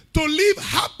saying, to live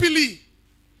happily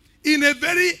in a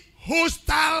very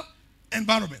hostile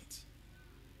environment.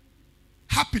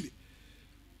 Happily.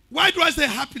 Why do I say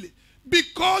happily?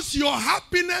 Because your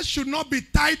happiness should not be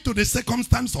tied to the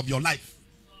circumstance of your life.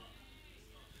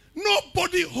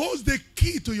 Nobody holds the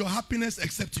key to your happiness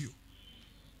except you.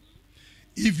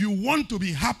 If you want to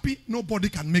be happy, nobody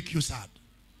can make you sad.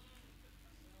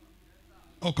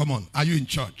 Oh, come on. Are you in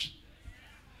church?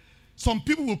 Some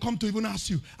people will come to even ask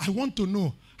you, I want to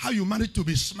know how you manage to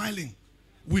be smiling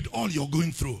with all you're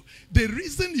going through. The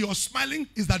reason you're smiling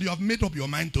is that you have made up your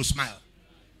mind to smile.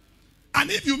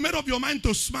 And if you made up your mind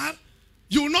to smile,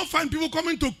 you will not find people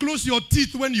coming to close your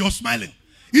teeth when you're smiling.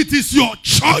 It is your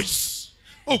choice.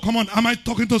 Oh, come on. Am I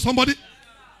talking to somebody?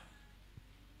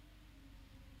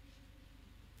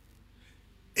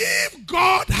 If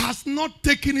God has not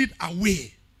taken it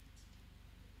away,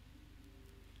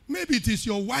 maybe it is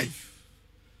your wife.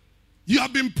 You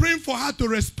have been praying for her to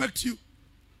respect you,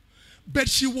 but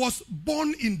she was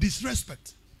born in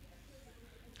disrespect.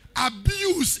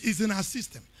 Abuse is in her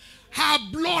system. Her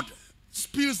blood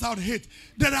spills out hate.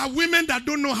 There are women that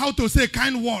don't know how to say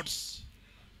kind words.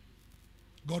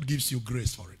 God gives you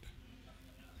grace for it.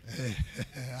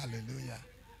 Hallelujah.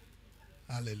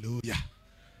 Hallelujah.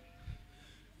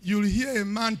 You'll hear a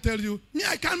man tell you, me,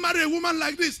 I can't marry a woman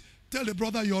like this. Tell the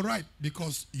brother, you're right,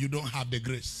 because you don't have the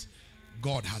grace.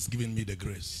 God has given me the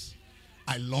grace.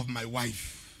 I love my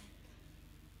wife.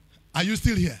 Are you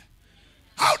still here?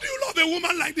 How do you love a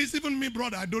woman like this? Even me,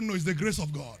 brother, I don't know. It's the grace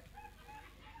of God.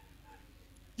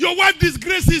 Your wife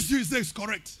disgraces you. He says,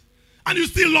 correct. And you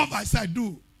still love her. I say, I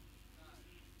do.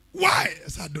 Why? I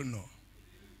said, I don't know.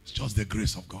 It's just the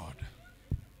grace of God.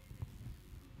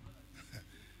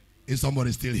 Is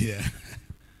somebody still here?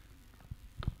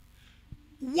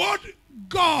 What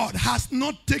God has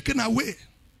not taken away,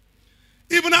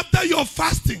 even after your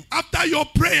fasting, after your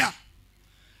prayer,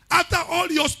 after all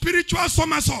your spiritual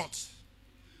somersaults,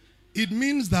 it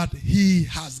means that he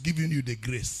has given you the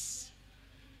grace.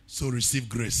 So receive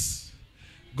grace.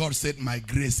 God said, my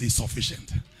grace is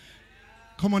sufficient.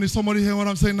 Come on, is somebody hear what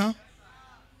I'm saying now?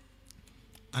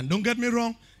 And don't get me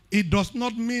wrong, it does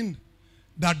not mean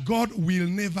that God will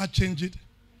never change it.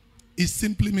 It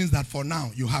simply means that for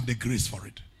now, you have the grace for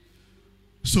it.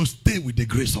 So stay with the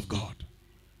grace of God.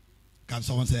 Can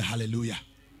someone say hallelujah?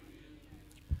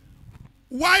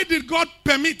 Why did God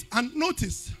permit? And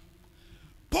notice,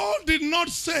 Paul did not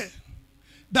say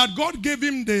that God gave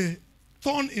him the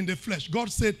thorn in the flesh.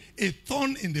 God said, a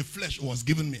thorn in the flesh was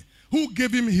given me. Who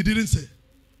gave him? He didn't say.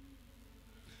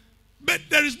 But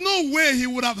there is no way he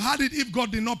would have had it if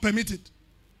God did not permit it.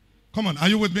 Come on, are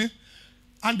you with me?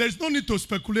 And there is no need to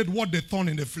speculate what the thorn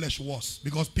in the flesh was,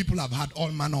 because people have had all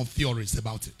manner of theories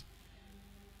about it.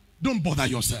 Don't bother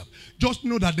yourself. Just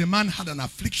know that the man had an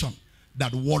affliction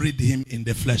that worried him in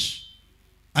the flesh.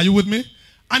 Are you with me?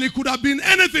 And it could have been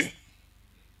anything.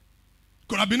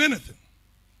 Could have been anything.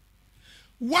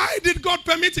 Why did God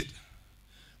permit it?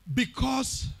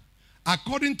 Because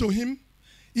according to him,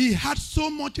 he had so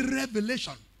much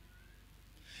revelation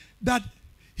that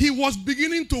he was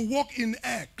beginning to walk in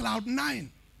air, cloud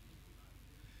 9.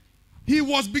 He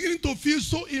was beginning to feel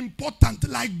so important,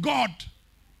 like God,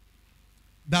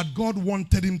 that God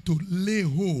wanted him to lay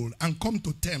hold and come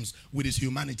to terms with his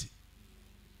humanity.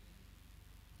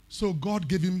 So God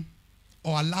gave him,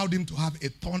 or allowed him to have a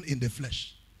thorn in the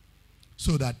flesh,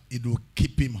 so that it will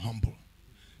keep him humble.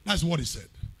 That's what he said.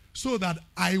 So that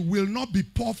I will not be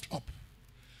puffed up.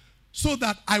 So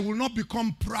that I will not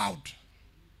become proud.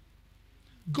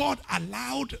 God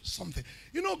allowed something.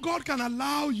 You know, God can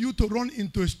allow you to run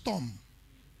into a storm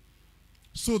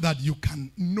so that you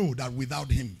can know that without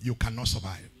him, you cannot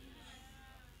survive.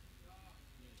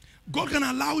 God can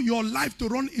allow your life to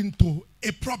run into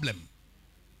a problem.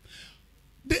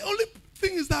 The only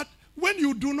thing is that when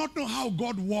you do not know how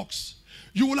God works,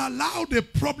 you will allow the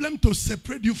problem to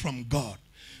separate you from God.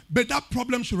 But that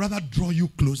problem should rather draw you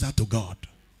closer to God.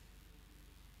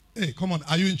 Hey, come on.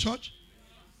 Are you in church?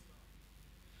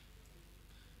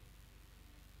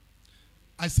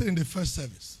 I said in the first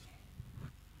service,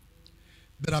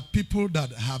 there are people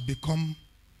that have become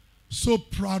so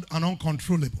proud and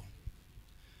uncontrollable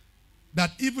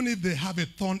that even if they have a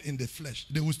thorn in the flesh,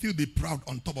 they will still be proud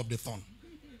on top of the thorn.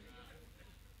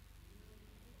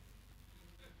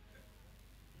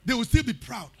 they will still be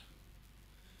proud.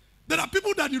 There are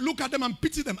people that you look at them and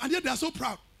pity them, and yet they are so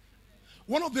proud.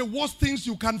 One of the worst things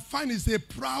you can find is a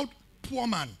proud poor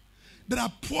man. There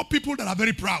are poor people that are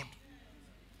very proud.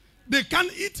 They can't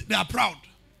eat, they are proud.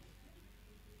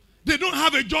 They don't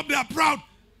have a job, they are proud.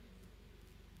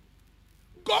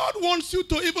 God wants you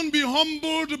to even be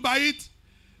humbled by it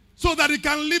so that He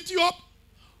can lift you up.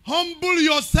 Humble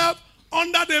yourself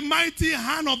under the mighty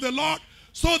hand of the Lord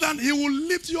so that He will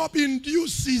lift you up in due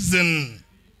season.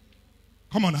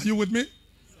 Come on, are you with me?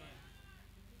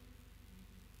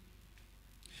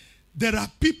 There are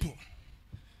people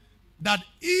that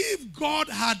if God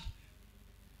had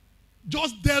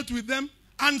just dealt with them,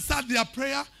 answered their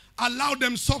prayer, allowed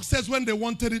them success when they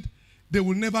wanted it, they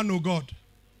will never know God.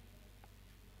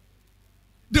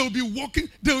 They will be walking,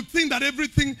 they will think that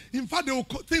everything, in fact, they will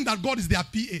think that God is their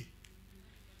PA.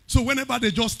 So whenever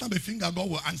they just snap a finger, God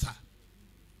will answer.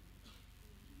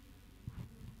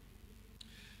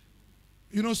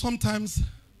 You know, sometimes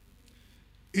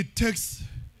it takes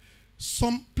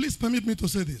some, please permit me to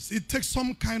say this, it takes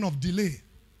some kind of delay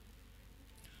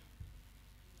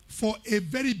for a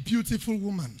very beautiful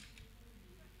woman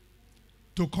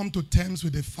to come to terms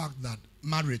with the fact that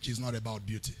marriage is not about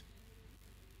beauty.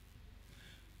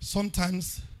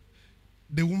 Sometimes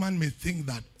the woman may think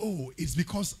that, oh, it's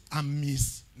because I'm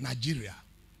Miss Nigeria.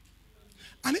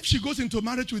 And if she goes into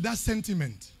marriage with that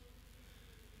sentiment,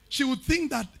 she would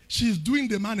think that she's doing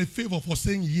the man a favor for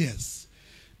saying yes,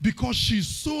 because she's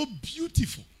so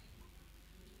beautiful.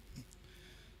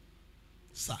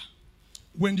 Sir,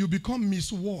 when you become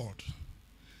Miss World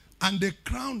and they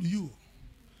crown you,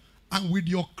 and with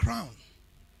your crown,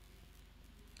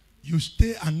 you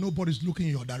stay and nobody's looking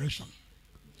in your direction,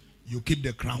 you keep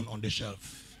the crown on the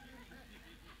shelf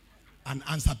and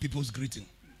answer people's greeting.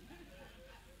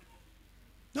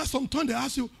 Now sometimes they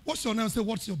ask you, what's your name? Say,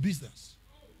 what's your business?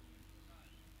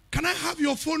 Can I have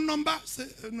your phone number? Say,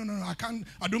 no, I can't.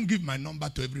 I don't give my number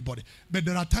to everybody. But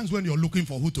there are times when you're looking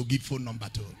for who to give phone number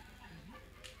to.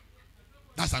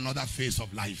 That's another phase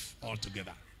of life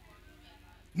altogether.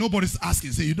 Nobody's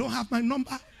asking. Say, you don't have my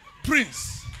number?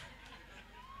 Prince.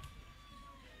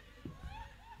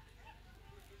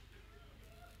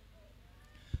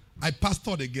 I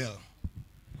pastored a girl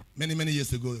many, many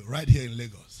years ago right here in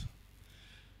Lagos.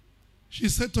 She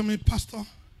said to me, Pastor,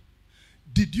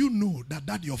 did you know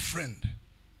that your friend,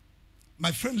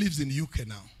 my friend lives in the UK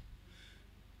now.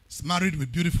 He's married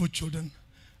with beautiful children.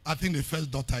 I think the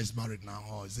first daughter is married now,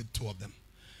 or is it two of them?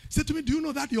 He said to me, do you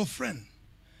know that your friend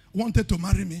wanted to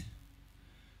marry me?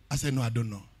 I said, no, I don't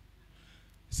know.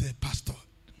 He said, Pastor,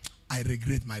 I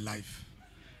regret my life.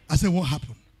 I said, what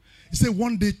happened? He said,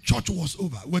 one day church was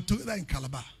over. We're together in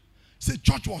Calabar. He said,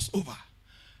 church was over.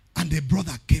 And a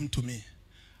brother came to me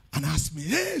and asked me,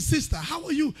 hey, sister, how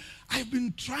are you? I've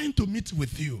been trying to meet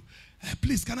with you.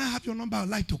 Please, can I have your number? I'd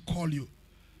like to call you.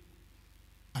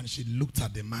 And she looked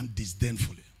at the man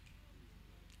disdainfully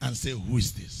and said, who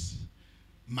is this?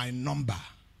 My number.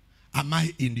 Am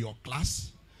I in your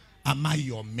class? Am I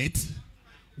your mate?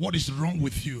 What is wrong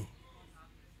with you?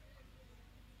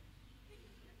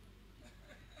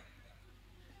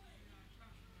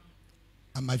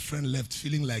 And my friend left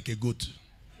feeling like a goat.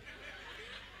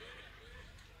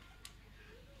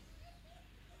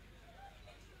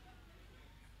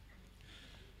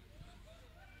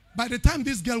 By the time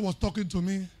this girl was talking to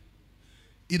me,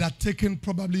 it had taken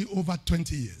probably over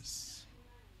 20 years.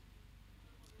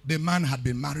 The man had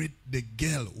been married. The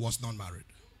girl was not married.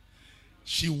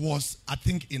 She was, I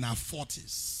think, in her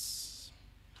 40s.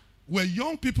 We're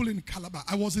young people in Calabar.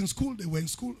 I was in school. They were in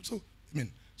school.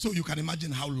 So you can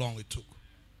imagine how long it took.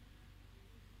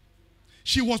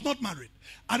 She was not married.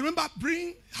 I remember her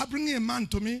bringing a man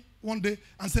to me one day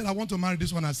and said, I want to marry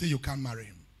this one. I said, you can't marry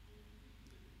him.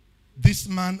 This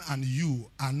man and you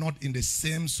are not in the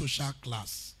same social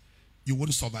class. You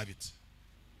wouldn't survive it.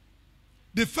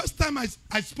 The first time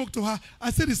I spoke to her, I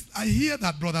said, I hear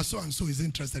that brother so-and-so is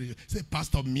interested in you. She said,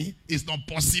 Pastor, me? It's not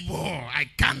possible. I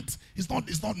can't. It's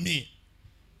not me.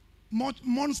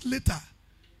 Months later,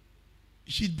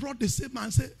 she brought the same man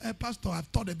and said, hey, Pastor, I've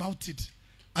thought about it.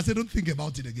 I said, don't think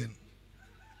about it again.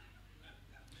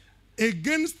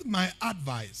 Against my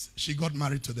advice, she got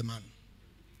married to the man.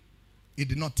 It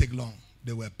did not take long.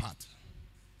 They were apart.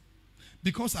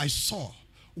 Because I saw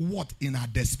what in her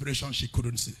desperation she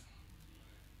couldn't see.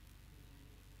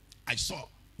 I saw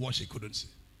what she couldn't see.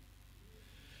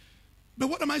 But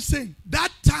what am I saying?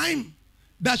 That time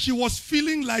that she was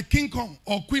feeling like King Kong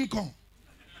or Queen Kong.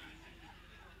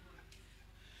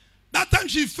 That time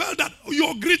she felt that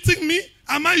you're greeting me.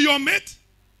 Am I your mate?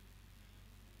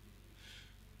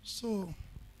 So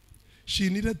she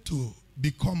needed to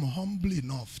become humble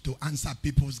enough to answer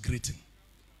people's greeting.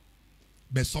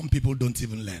 But some people don't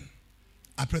even learn.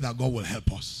 I pray that God will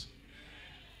help us.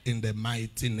 In the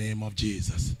mighty name of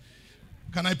Jesus.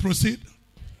 Can I proceed?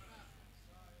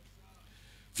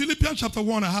 Philippians chapter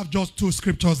 1, I have just 2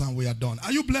 scriptures and we are done.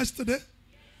 Are you blessed today?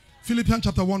 Philippians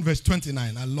chapter 1 verse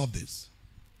 29. I love this.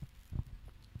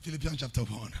 Philippians chapter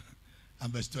 1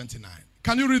 and verse 29.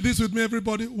 Can you read this with me,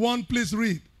 everybody? 1, please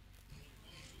read.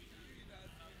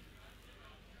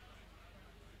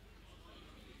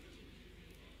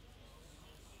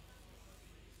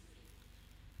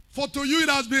 For to you it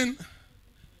has been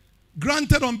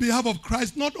granted on behalf of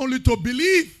Christ not only to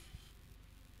believe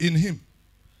in him,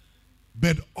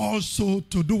 but also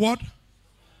to do what?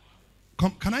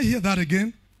 Can I hear that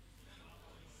again?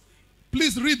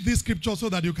 Please read this scripture so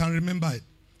that you can remember it.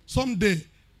 Someday,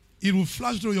 it will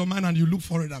flash through your mind and you look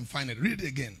for it and find it. Read it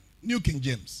again. New King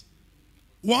James.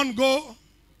 1, go.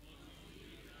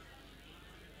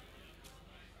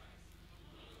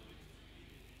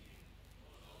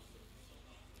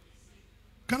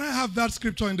 Can I have that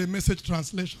scripture in the Message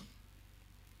translation?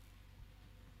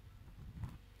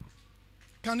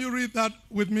 Can you read that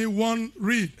with me? 1,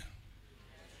 read.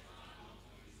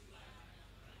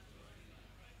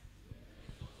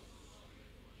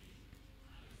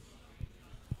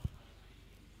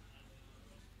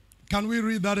 Can we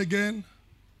read that again?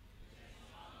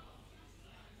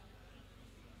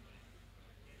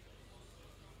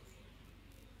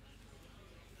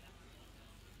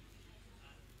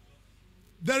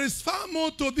 There is far more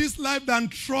to this life than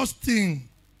trusting,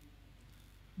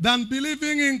 than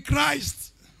believing in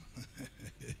Christ.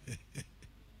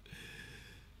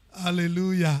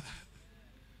 Hallelujah.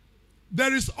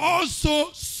 There is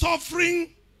also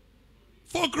suffering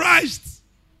for Christ.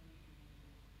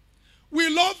 We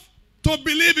love to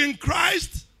believe in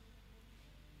Christ,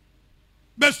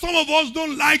 but some of us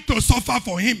don't like to suffer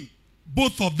for him.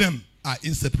 Both of them are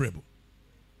inseparable.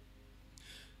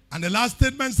 And the last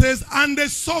statement says, and the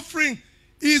suffering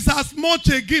is as much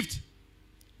a gift.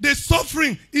 The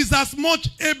suffering is as much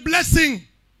a blessing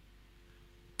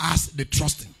as the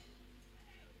trusting.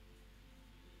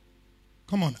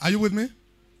 Come on, are you with me?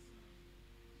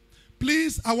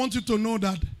 Please, I want you to know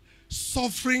that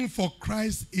suffering for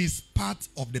Christ is part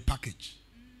of the package.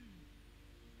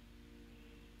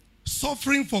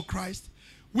 Suffering for Christ.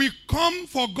 We come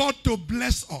for God to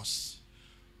bless us.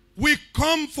 We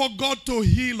come for God to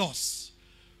heal us.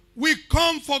 We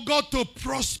come for God to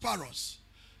prosper us.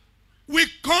 We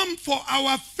come for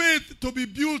our faith to be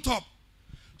built up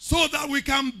so that we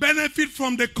can benefit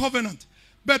from the covenant.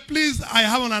 But please, I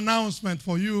have an announcement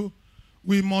for you.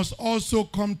 We must also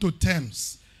come to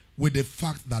terms with the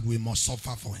fact that we must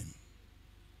suffer for him.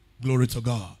 Glory to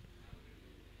God.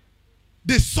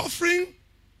 The suffering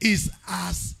is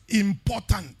as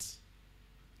important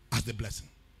as the blessing.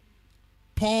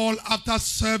 Paul, after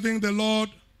serving the Lord,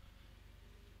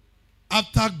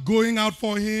 after going out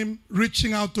for him,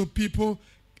 reaching out to people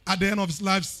at the end of his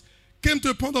life, came to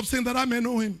a point of saying that I may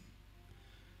know him.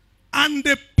 And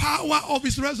the power of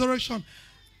his resurrection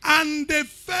and the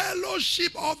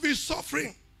fellowship of his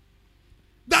suffering.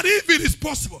 That if it is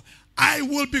possible, I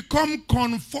will become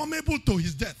conformable to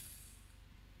his death.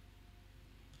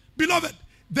 Beloved,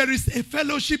 there is a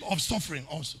fellowship of suffering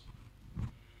also.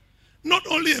 Not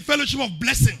only a fellowship of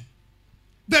blessing.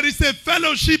 There is a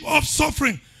fellowship of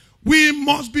suffering. We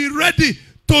must be ready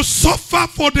to suffer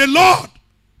for the Lord.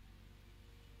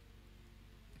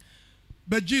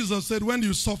 But Jesus said, when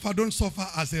you suffer, don't suffer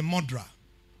as a murderer.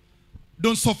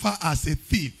 Don't suffer as a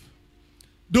thief.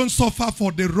 Don't suffer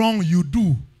for the wrong you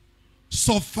do.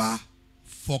 Suffer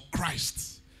for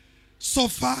Christ.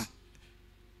 Suffer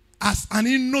as an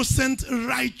innocent,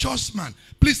 righteous man.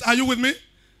 Please, are you with me?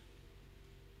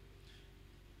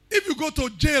 If you go to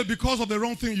jail because of the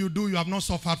wrong thing you do, you have not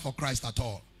suffered for Christ at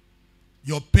all.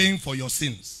 You're paying for your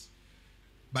sins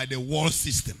by the world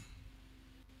system.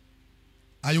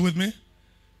 Are you with me?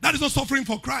 That is not suffering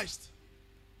for Christ.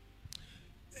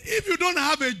 If you don't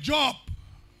have a job,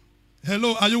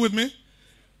 hello, are you with me?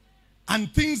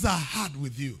 And things are hard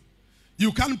with you.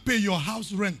 You can't pay your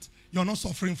house rent. You're not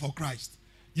suffering for Christ.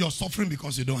 You're suffering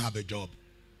because you don't have a job.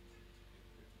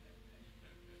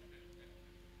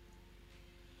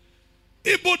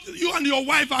 If both you and your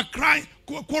wife are crying,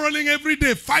 quarreling every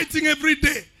day, fighting every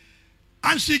day,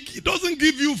 and she doesn't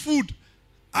give you food,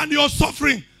 and you're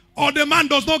suffering, or the man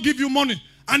does not give you money,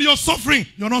 and you're suffering,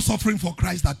 you're not suffering for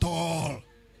Christ at all.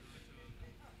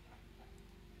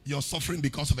 You're suffering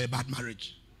because of a bad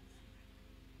marriage.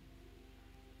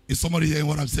 Is somebody hearing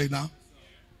what I'm saying now?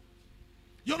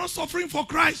 You're not suffering for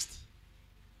Christ.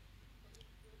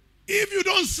 If you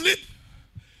don't sleep,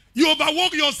 You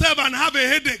overwork yourself and have a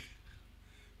headache.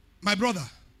 My brother,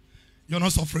 you're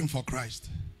not suffering for Christ.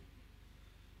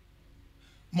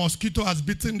 Mosquito has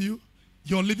bitten you.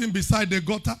 You're living beside the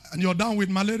gutter and you're down with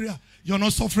malaria. You're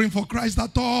not suffering for Christ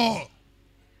at all.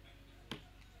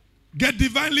 Get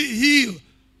divinely healed.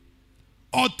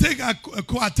 Or take a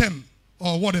coatem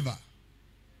or whatever.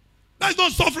 That's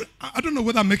not suffering. I don't know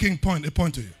whether I'm making a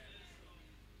point to you.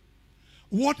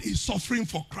 What is suffering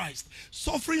for Christ?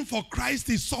 Suffering for Christ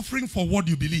is suffering for what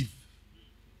you believe.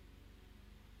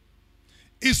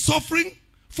 It's suffering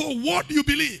for what you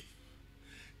believe.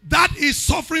 That is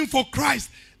suffering for Christ.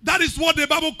 That is what the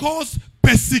Bible calls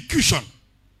persecution.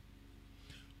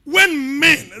 When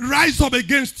men rise up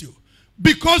against you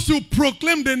because you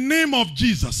proclaim the name of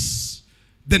Jesus,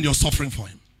 then you're suffering for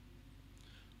him.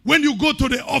 When you go to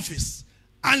the office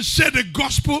and share the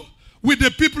gospel with the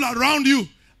people around you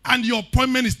and your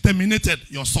appointment is terminated,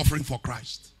 you're suffering for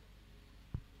Christ.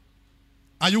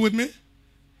 Are you with me?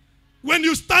 When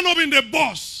you stand up in the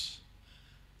bus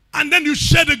and then you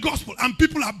share the gospel and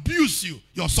people abuse you,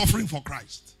 you're suffering for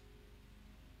Christ.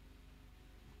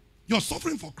 You're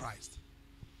suffering for Christ.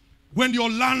 When your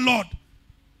landlord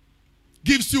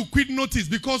gives you quit notice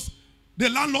because the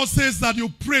landlord says that you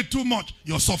pray too much,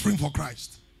 you're suffering for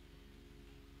Christ.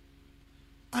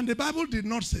 And the Bible did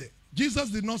not say,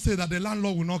 Jesus did not say that the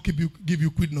landlord will not give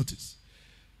you quit notice.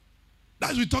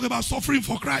 That's we talk about suffering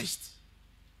for Christ.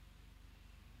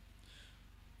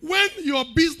 When your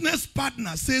business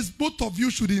partner says both of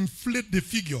you should inflate the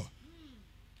figure,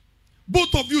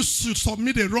 both of you should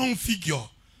submit a wrong figure,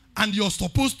 and you're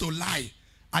supposed to lie,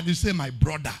 and you say, my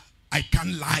brother, I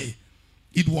can't lie.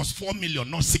 It was 4 million,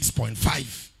 not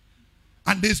 6.5.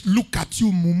 And they look at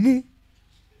you, mumu.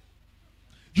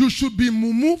 You should be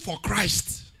mumu for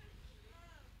Christ.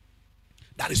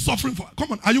 That is suffering for.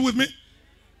 Come on, are you with me?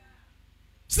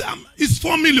 Say, it's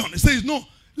 4 million. He says, no,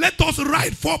 let us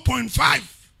write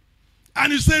 4.5.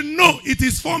 And you say, no, it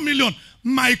is 4 million.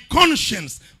 My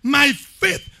conscience, my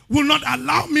faith will not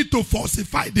allow me to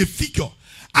falsify the figure.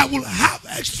 I will have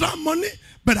extra money,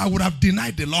 but I would have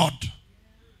denied the Lord.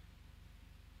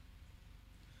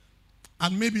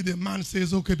 And maybe the man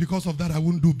says, okay, because of that, I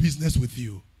won't do business with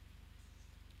you.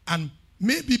 And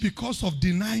maybe because of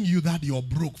denying you that, you're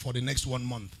broke for the next 1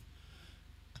 month.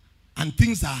 And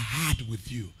things are hard with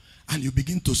you. And you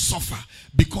begin to suffer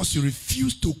because you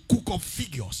refuse to cook up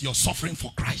figures. You're suffering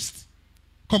for Christ.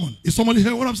 Come on. Is somebody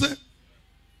hear what I'm saying?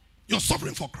 You're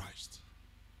suffering for Christ.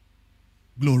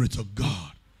 Glory to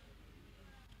God.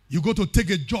 You go to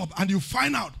take a job and you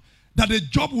find out that the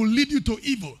job will lead you to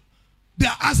evil. They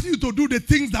are asking you to do the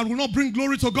things that will not bring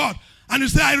glory to God. And you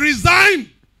say, I resign.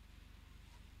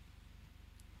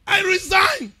 I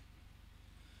resign.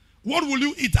 What will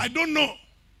you eat? I don't know.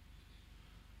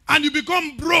 And you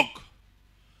become broke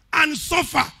and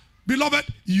suffer. Beloved,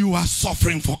 you are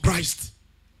suffering for Christ.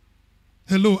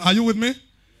 Hello, are you with me?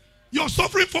 You're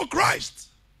suffering for Christ.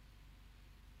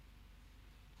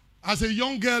 As a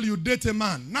young girl, you date a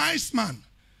man, nice man,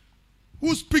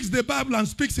 who speaks the Bible and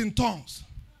speaks in tongues.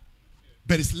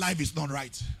 But his life is not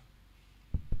right.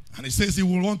 And he says he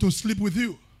will want to sleep with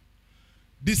you.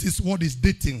 This is what is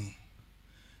dating.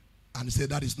 And he said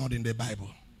that is not in the Bible.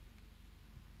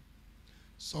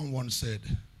 Someone said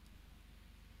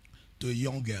to a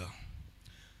young girl,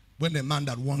 when a man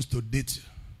that wants to date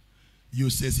you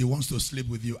says he wants to sleep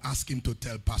with you, ask him to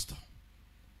tell pastor.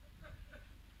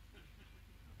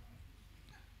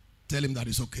 Tell him that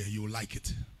it's okay, you will like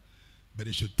it. But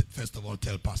he should first of all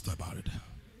tell pastor about it.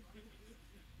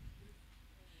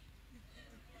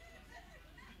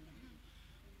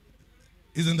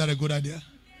 Isn't that a good idea?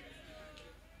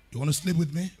 You want to sleep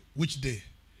with me? Which day?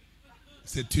 He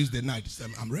said Tuesday night. He said,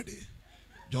 I'm ready.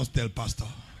 Just tell pastor.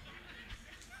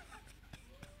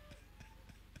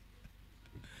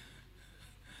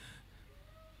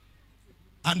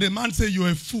 And the man said, you're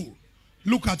a fool.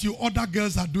 Look at you. Other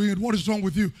girls are doing it. What is wrong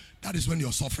with you? That is when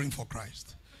you're suffering for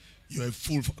Christ. You're a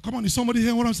fool. Come on, is somebody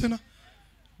hearing what I'm saying now?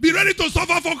 Be ready to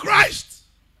suffer for Christ.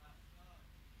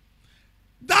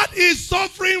 That is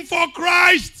suffering for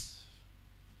Christ.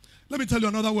 Let me tell you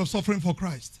another way of suffering for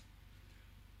Christ.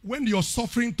 When you're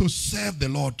suffering to serve the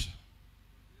Lord.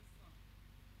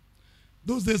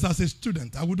 Those days as a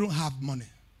student, I wouldn't have money.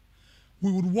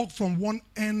 We would walk from one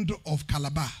end of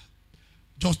Calabar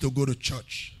just to go to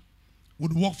church.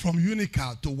 Would walk from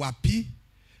Unical to Wapi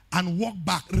and walk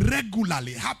back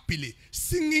regularly, happily,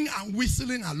 singing and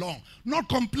whistling along, not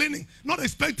complaining, not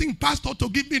expecting pastor to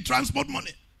give me transport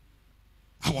money.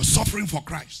 I was suffering for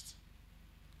Christ.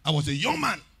 I was a young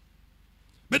man.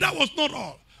 But that was not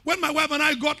all. When my wife and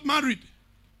I got married,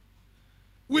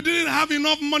 we didn't have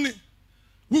enough money.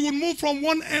 We would move from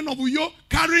one end of Uyo,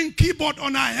 carrying keyboard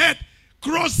on our head,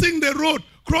 crossing the road,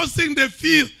 crossing the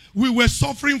field. We were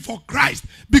suffering for Christ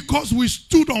because we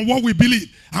stood on what we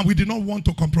believe and we did not want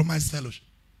to compromise fellowship.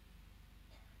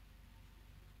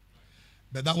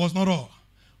 But that was not all.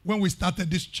 When we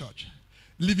started this church,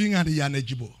 living at the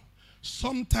Yanejibo,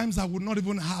 sometimes I would not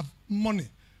even have money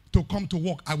to come to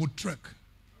work. I would trek.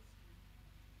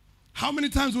 How many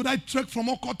times would I trek from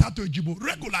Okota to Ejibo?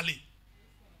 Regularly.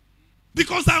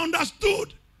 Because I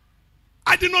understood.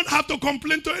 I did not have to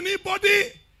complain to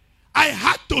anybody. I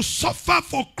had to suffer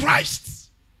for Christ.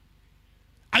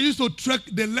 I used to trek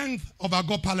the length of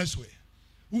Agor Palace Way.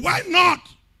 Why not?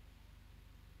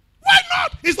 Why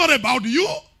not? It's not about you.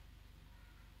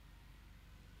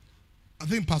 I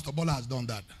think Pastor Bola has done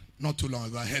that not too long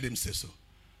ago. I heard him say so.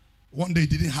 One day he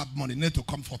didn't have money. He needed to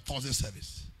come for Thursday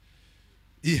service.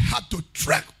 He had to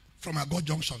trek from Agor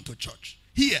Junction to church.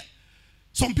 Here,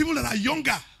 some people that are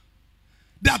younger,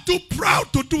 they are too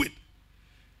proud to do it.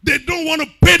 They don't want to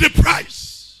pay the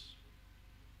price.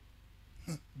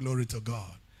 Glory to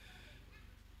God.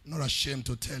 I'm not ashamed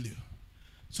to tell you.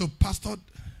 So pastor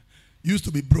used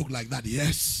to be broke like that.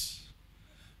 Yes.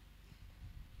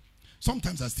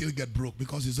 Sometimes I still get broke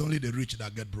because it's only the rich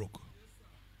that get broke.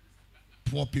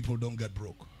 Poor people don't get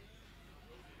broke.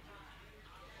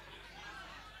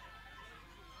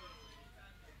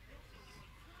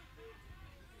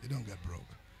 They don't get broke.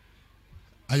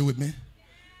 Are you with me?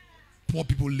 Poor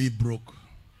people live broke.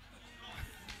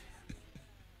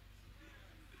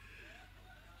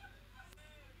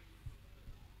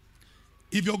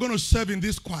 If you're going to serve in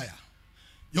this choir,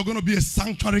 you're going to be a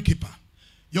sanctuary keeper,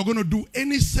 you're going to do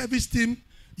any service team,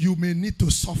 you may need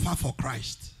to suffer for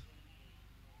Christ.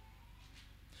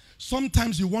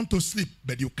 Sometimes you want to sleep,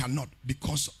 but you cannot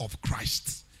because of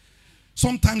Christ.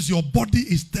 Sometimes your body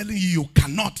is telling you you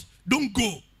cannot. Don't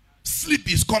go.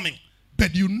 Sleep is coming.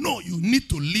 But you know you need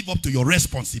to live up to your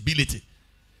responsibility.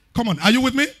 Come on, are you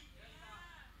with me?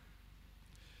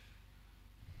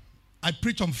 I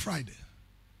preached on Friday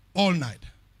all night.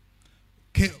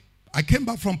 I came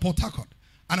back from Port Harcourt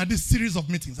and I did a series of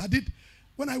meetings.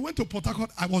 When I went to Port Harcourt,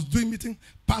 I was doing meeting,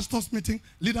 pastors meeting,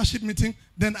 leadership meeting,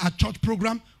 then a church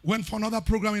program, went for another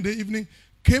program in the evening,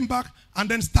 came back and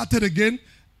then started again.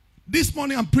 This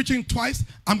morning I'm preaching twice.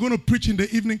 I'm going to preach in the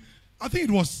evening. I think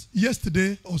it was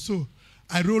yesterday or so.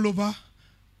 I rolled over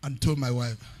and told my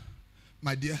wife,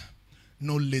 my dear,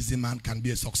 no lazy man can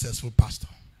be a successful pastor.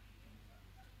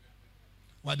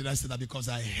 Why did I say that? Because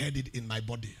I heard it in my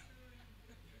body.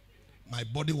 My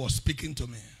body was speaking to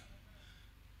me.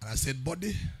 And I said,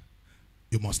 body,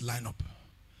 you must line up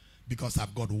because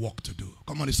I've got work to do.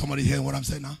 Come on, is somebody hearing what I'm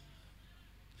saying now?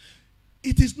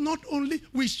 It is not only,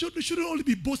 we shouldn't only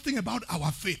be boasting about our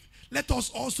faith. Let us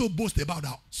also boast about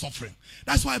our suffering.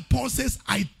 That's why Paul says,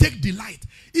 I take delight.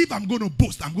 If I'm going to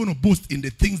boast, I'm going to boast in the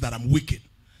things that I'm wicked.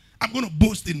 I'm going to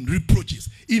boast in reproaches,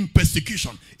 in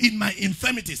persecution, in my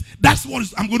infirmities. That's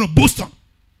what I'm going to boast on.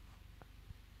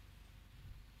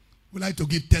 We like to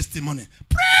give testimony.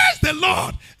 Praise the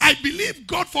Lord. I believe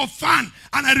God for fan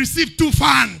and I received 2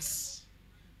 fans.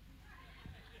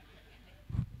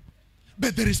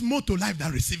 But there is more to life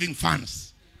than receiving fans.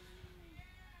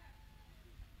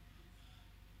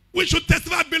 We should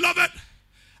testify, beloved.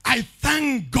 I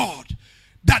thank God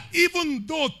that even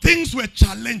though things were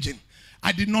challenging,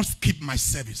 I did not skip my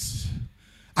service.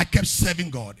 I kept serving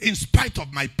God in spite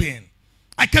of my pain.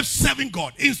 I kept serving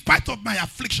God in spite of my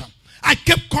affliction. I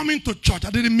kept coming to church. I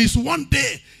didn't miss one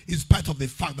day in spite of the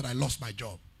fact that I lost my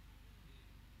job.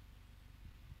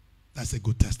 That's a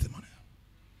good testimony.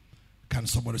 Can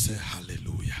somebody say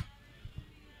hallelujah?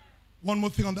 One more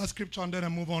thing on that scripture and then I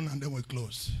move on and then we'll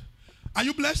close. Are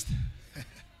you blessed?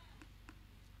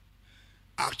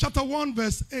 Acts chapter 1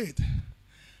 verse 8.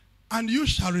 And you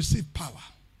shall receive power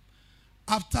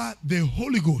after the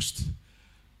Holy Ghost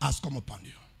has come upon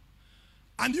you.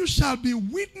 And you shall be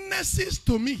witnesses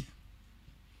to me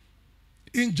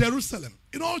in Jerusalem,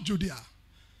 in all Judea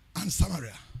and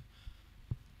Samaria,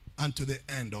 and to the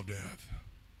end of the earth.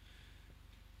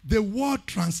 The word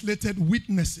translated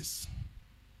witnesses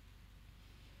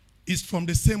is from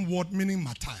the same word meaning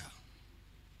martyr.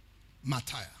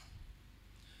 Martyr.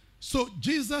 So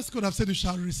Jesus could have said, you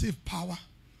shall receive power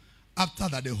after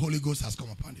that the Holy Ghost has come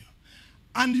upon you.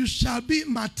 And you shall be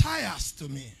martyrs to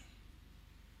me.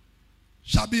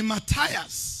 Shall be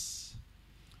martyrs.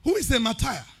 Who is a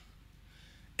martyr?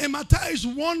 A martyr is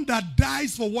one that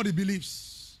dies for what he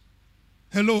believes.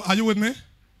 Hello, are you with me?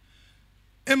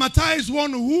 A martyr is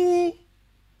one who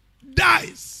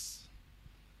dies.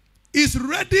 Is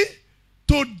ready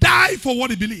to die for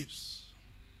what he believes.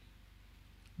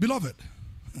 Beloved,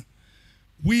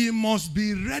 We must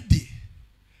be ready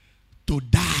to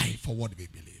die for what we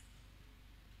believe.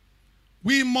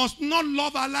 We must not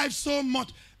love our life so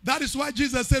much. That is why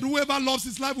Jesus said, whoever loves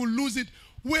his life will lose it.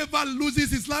 Whoever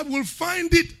loses his life will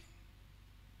find it.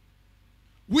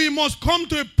 We must come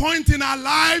to a point in our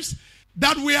lives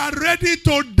that we are ready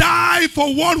to die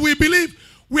for what we believe.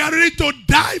 We are ready to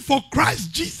die for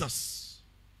Christ Jesus.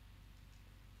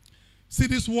 See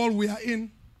this world we are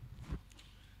in?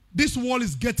 This world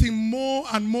is getting more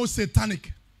and more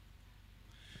satanic.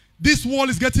 This world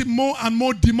is getting more and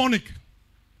more demonic.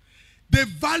 The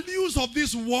values of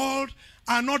this world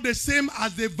are not the same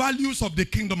as the values of the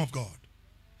kingdom of God.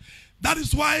 That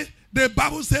is why the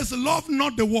Bible says, love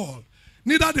not the world,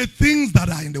 neither the things that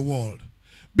are in the world.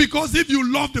 Because if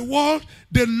you love the world,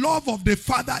 the love of the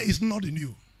Father is not in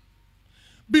you.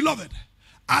 Beloved,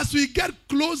 as we get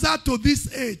closer to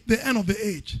this age, the end of the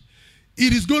age,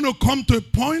 it is going to come to a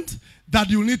point that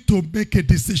you need to make a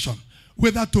decision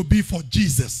whether to be for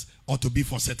Jesus or to be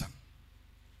for Satan.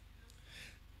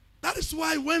 That is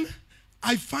why when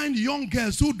I find young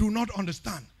girls who do not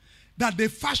understand that the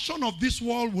fashion of this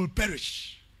world will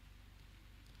perish,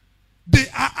 they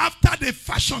are after the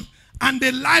fashion and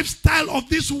the lifestyle of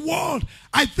this world,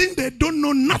 I think they don't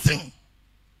know nothing.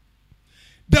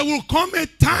 There will come a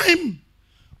time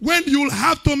when you will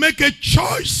have to make a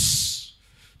choice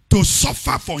to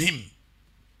suffer for him.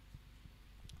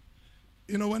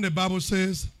 You know, when the Bible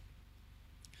says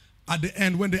at the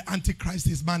end, when the Antichrist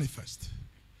is manifest,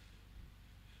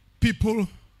 people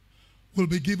will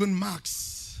be given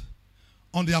marks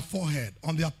on their forehead,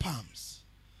 on their palms.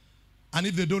 And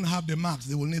if they don't have the marks,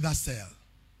 they will neither sell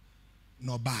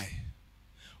nor buy.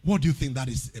 What do you think that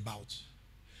is about?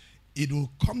 It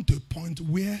will come to a point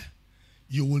where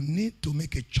you will need to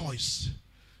make a choice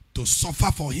to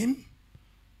suffer for him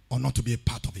or not to be a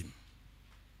part of him.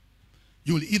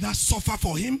 You will either suffer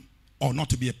for him or not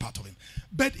to be a part of him.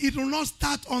 But it will not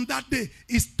start on that day.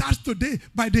 It starts today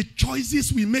by the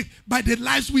choices we make, by the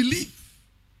lives we live.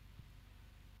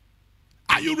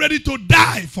 Are you ready to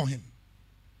die for him?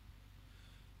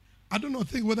 I don't know,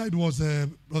 think whether it was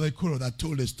Brother Kuro that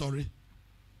told a story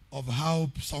of how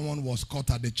someone was caught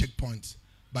at the checkpoint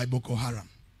by Boko Haram.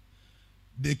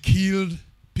 They killed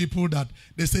people that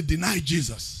they said deny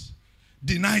Jesus.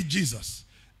 Deny Jesus.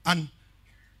 And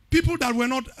people that were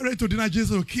not ready to deny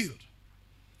Jesus were killed.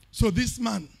 So this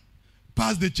man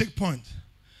passed the checkpoint.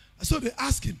 So they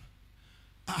asked him,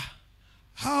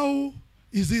 how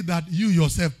is it that you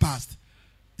yourself passed?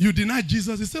 You denied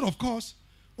Jesus? He said, of course,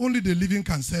 only the living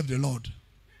can serve the Lord.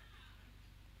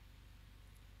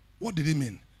 What did he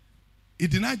mean? He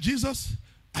denied Jesus.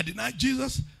 I denied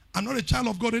Jesus. I'm not a child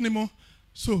of God anymore.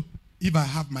 So if I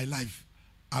have my life,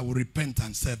 I will repent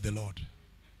and serve the Lord.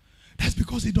 That's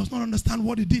because he does not understand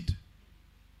what he did.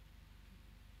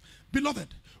 Beloved,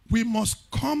 we must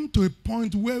come to a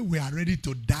point where we are ready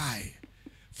to die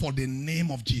for the name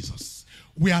of Jesus.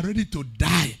 We are ready to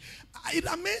die. It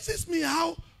amazes me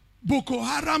how Boko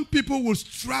Haram people will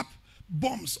strap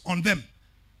bombs on them.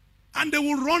 And they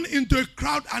will run into a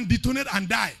crowd and detonate and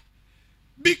die.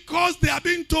 Because they are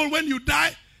being told when you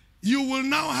die, you will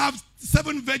now have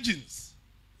 7 virgins.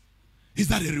 Is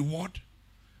that a reward?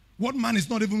 What man is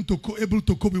not even able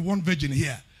to cope with 1 virgin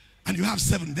here? And you have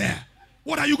 7 there.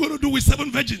 What are you going to do with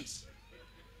 7 virgins?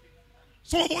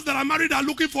 Some of us that are married are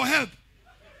looking for help.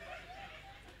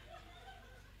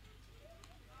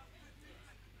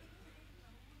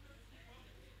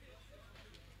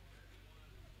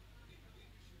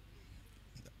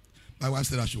 My wife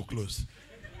said I should close.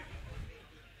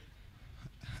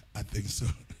 I think so.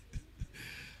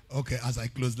 Okay, as I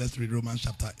close, let's read Romans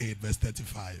chapter 8, verse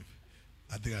 35.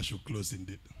 I think I should close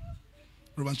indeed.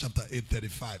 Romans chapter 8,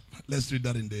 35. Let's read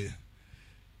that in the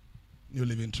New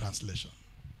Living Translation.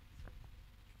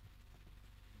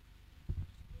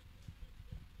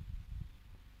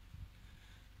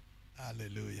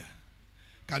 Hallelujah.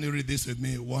 Can you read this with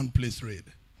me? One, please read.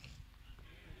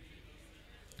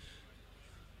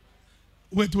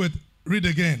 Wait. Read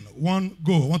again. One,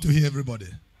 go. I want to hear everybody.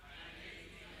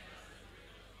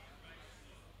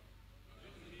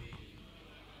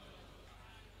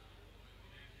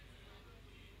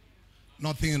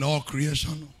 Nothing in all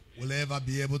creation will ever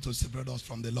be able to separate us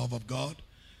from the love of God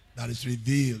that is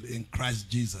revealed in Christ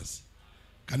Jesus.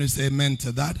 Can you say amen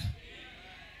to that? Amen.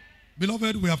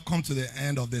 Beloved, we have come to the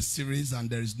end of the series, and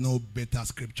there is no better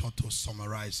scripture to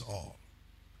summarize all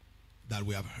that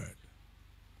we have heard.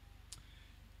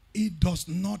 It does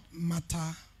not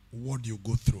matter what you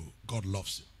go through. God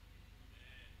loves you.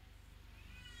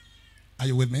 Are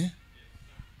you with me?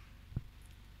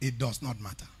 It does not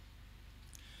matter.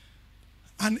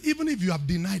 And even if you have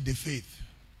denied the faith,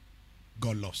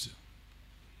 God loves you.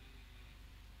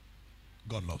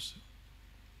 God loves you.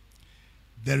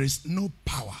 There is no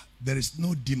power, there is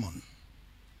no demon,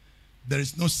 there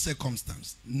is no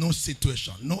circumstance, no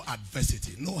situation, no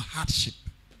adversity, no hardship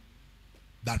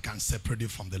that can separate you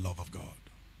from the love of God,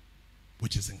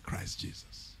 which is in Christ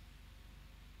Jesus.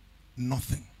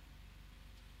 Nothing.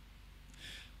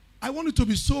 I want you to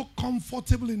be so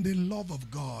comfortable in the love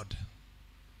of God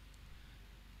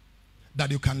that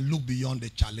you can look beyond the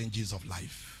challenges of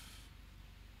life.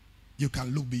 You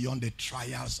can look beyond the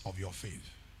trials of your faith.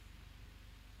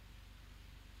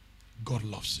 God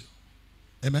loves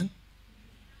you. Amen?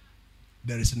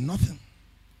 There is nothing,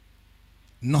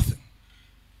 no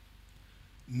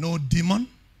demon,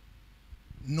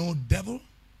 no devil,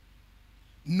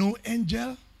 no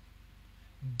angel,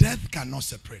 death cannot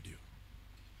separate you.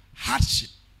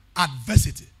 Hardship,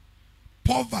 adversity,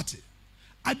 poverty,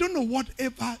 I don't know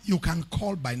whatever you can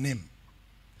call by name,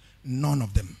 none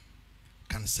of them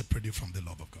can separate you from the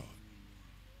love of God.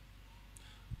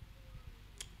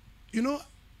 You know,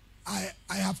 I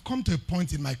have come to a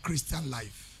point in my Christian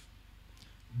life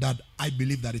that I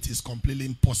believe that it is completely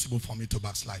impossible for me to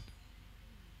backslide.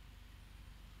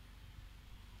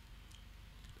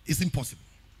 It's impossible.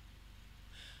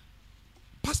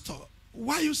 Pastor,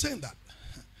 why are you saying that?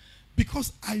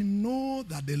 Because I know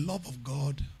that the love of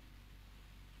God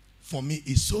for me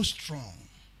is so strong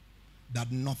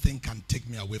that nothing can take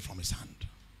me away from his hand.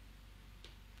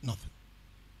 Nothing.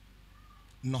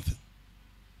 Nothing.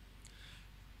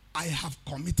 I have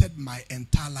committed my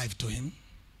entire life to him,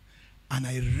 and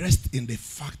I rest in the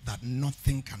fact that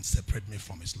nothing can separate me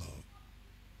from his love.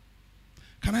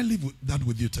 Can I leave that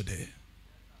with you today?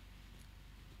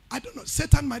 I don't know.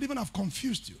 Satan might even have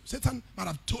confused you. Satan might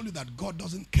have told you that God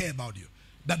doesn't care about you.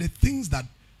 That the things that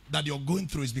you're going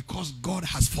through is because God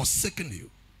has forsaken you.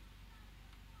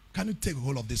 Can you take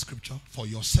hold of this scripture for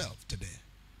yourself today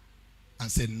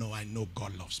and say, no, I know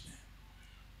God loves me.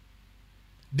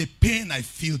 The pain I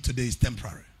feel today is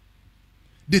temporary.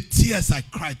 The tears I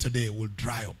cry today will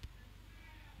dry up.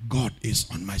 God is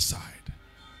on my side.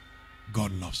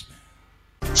 God loves me.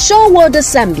 Sure Word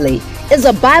Assembly is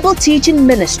a Bible teaching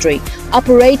ministry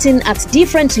operating at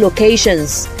different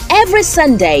locations. Every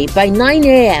Sunday by 9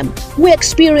 a.m., we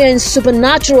experience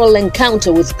supernatural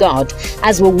encounter with God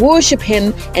as we worship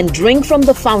Him and drink from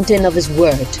the fountain of His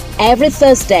Word. Every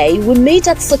Thursday, we meet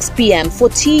at 6 p.m. for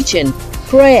teaching,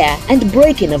 prayer, and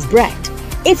breaking of bread.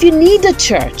 If you need a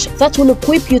church that will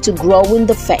equip you to grow in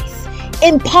the faith,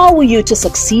 empower you to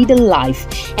succeed in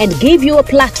life, and give you a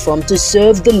platform to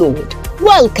serve the Lord,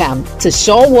 welcome to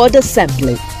Sure Word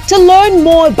Assembly. To learn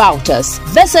more about us,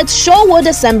 visit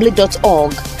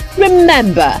surewordassembly.org.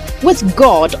 Remember, with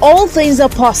God, all things are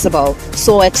possible,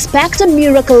 so expect a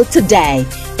miracle today.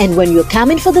 And when you're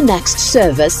coming for the next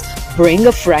service, bring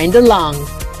a friend along.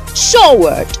 Sure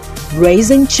Word,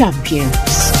 raising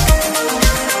champions.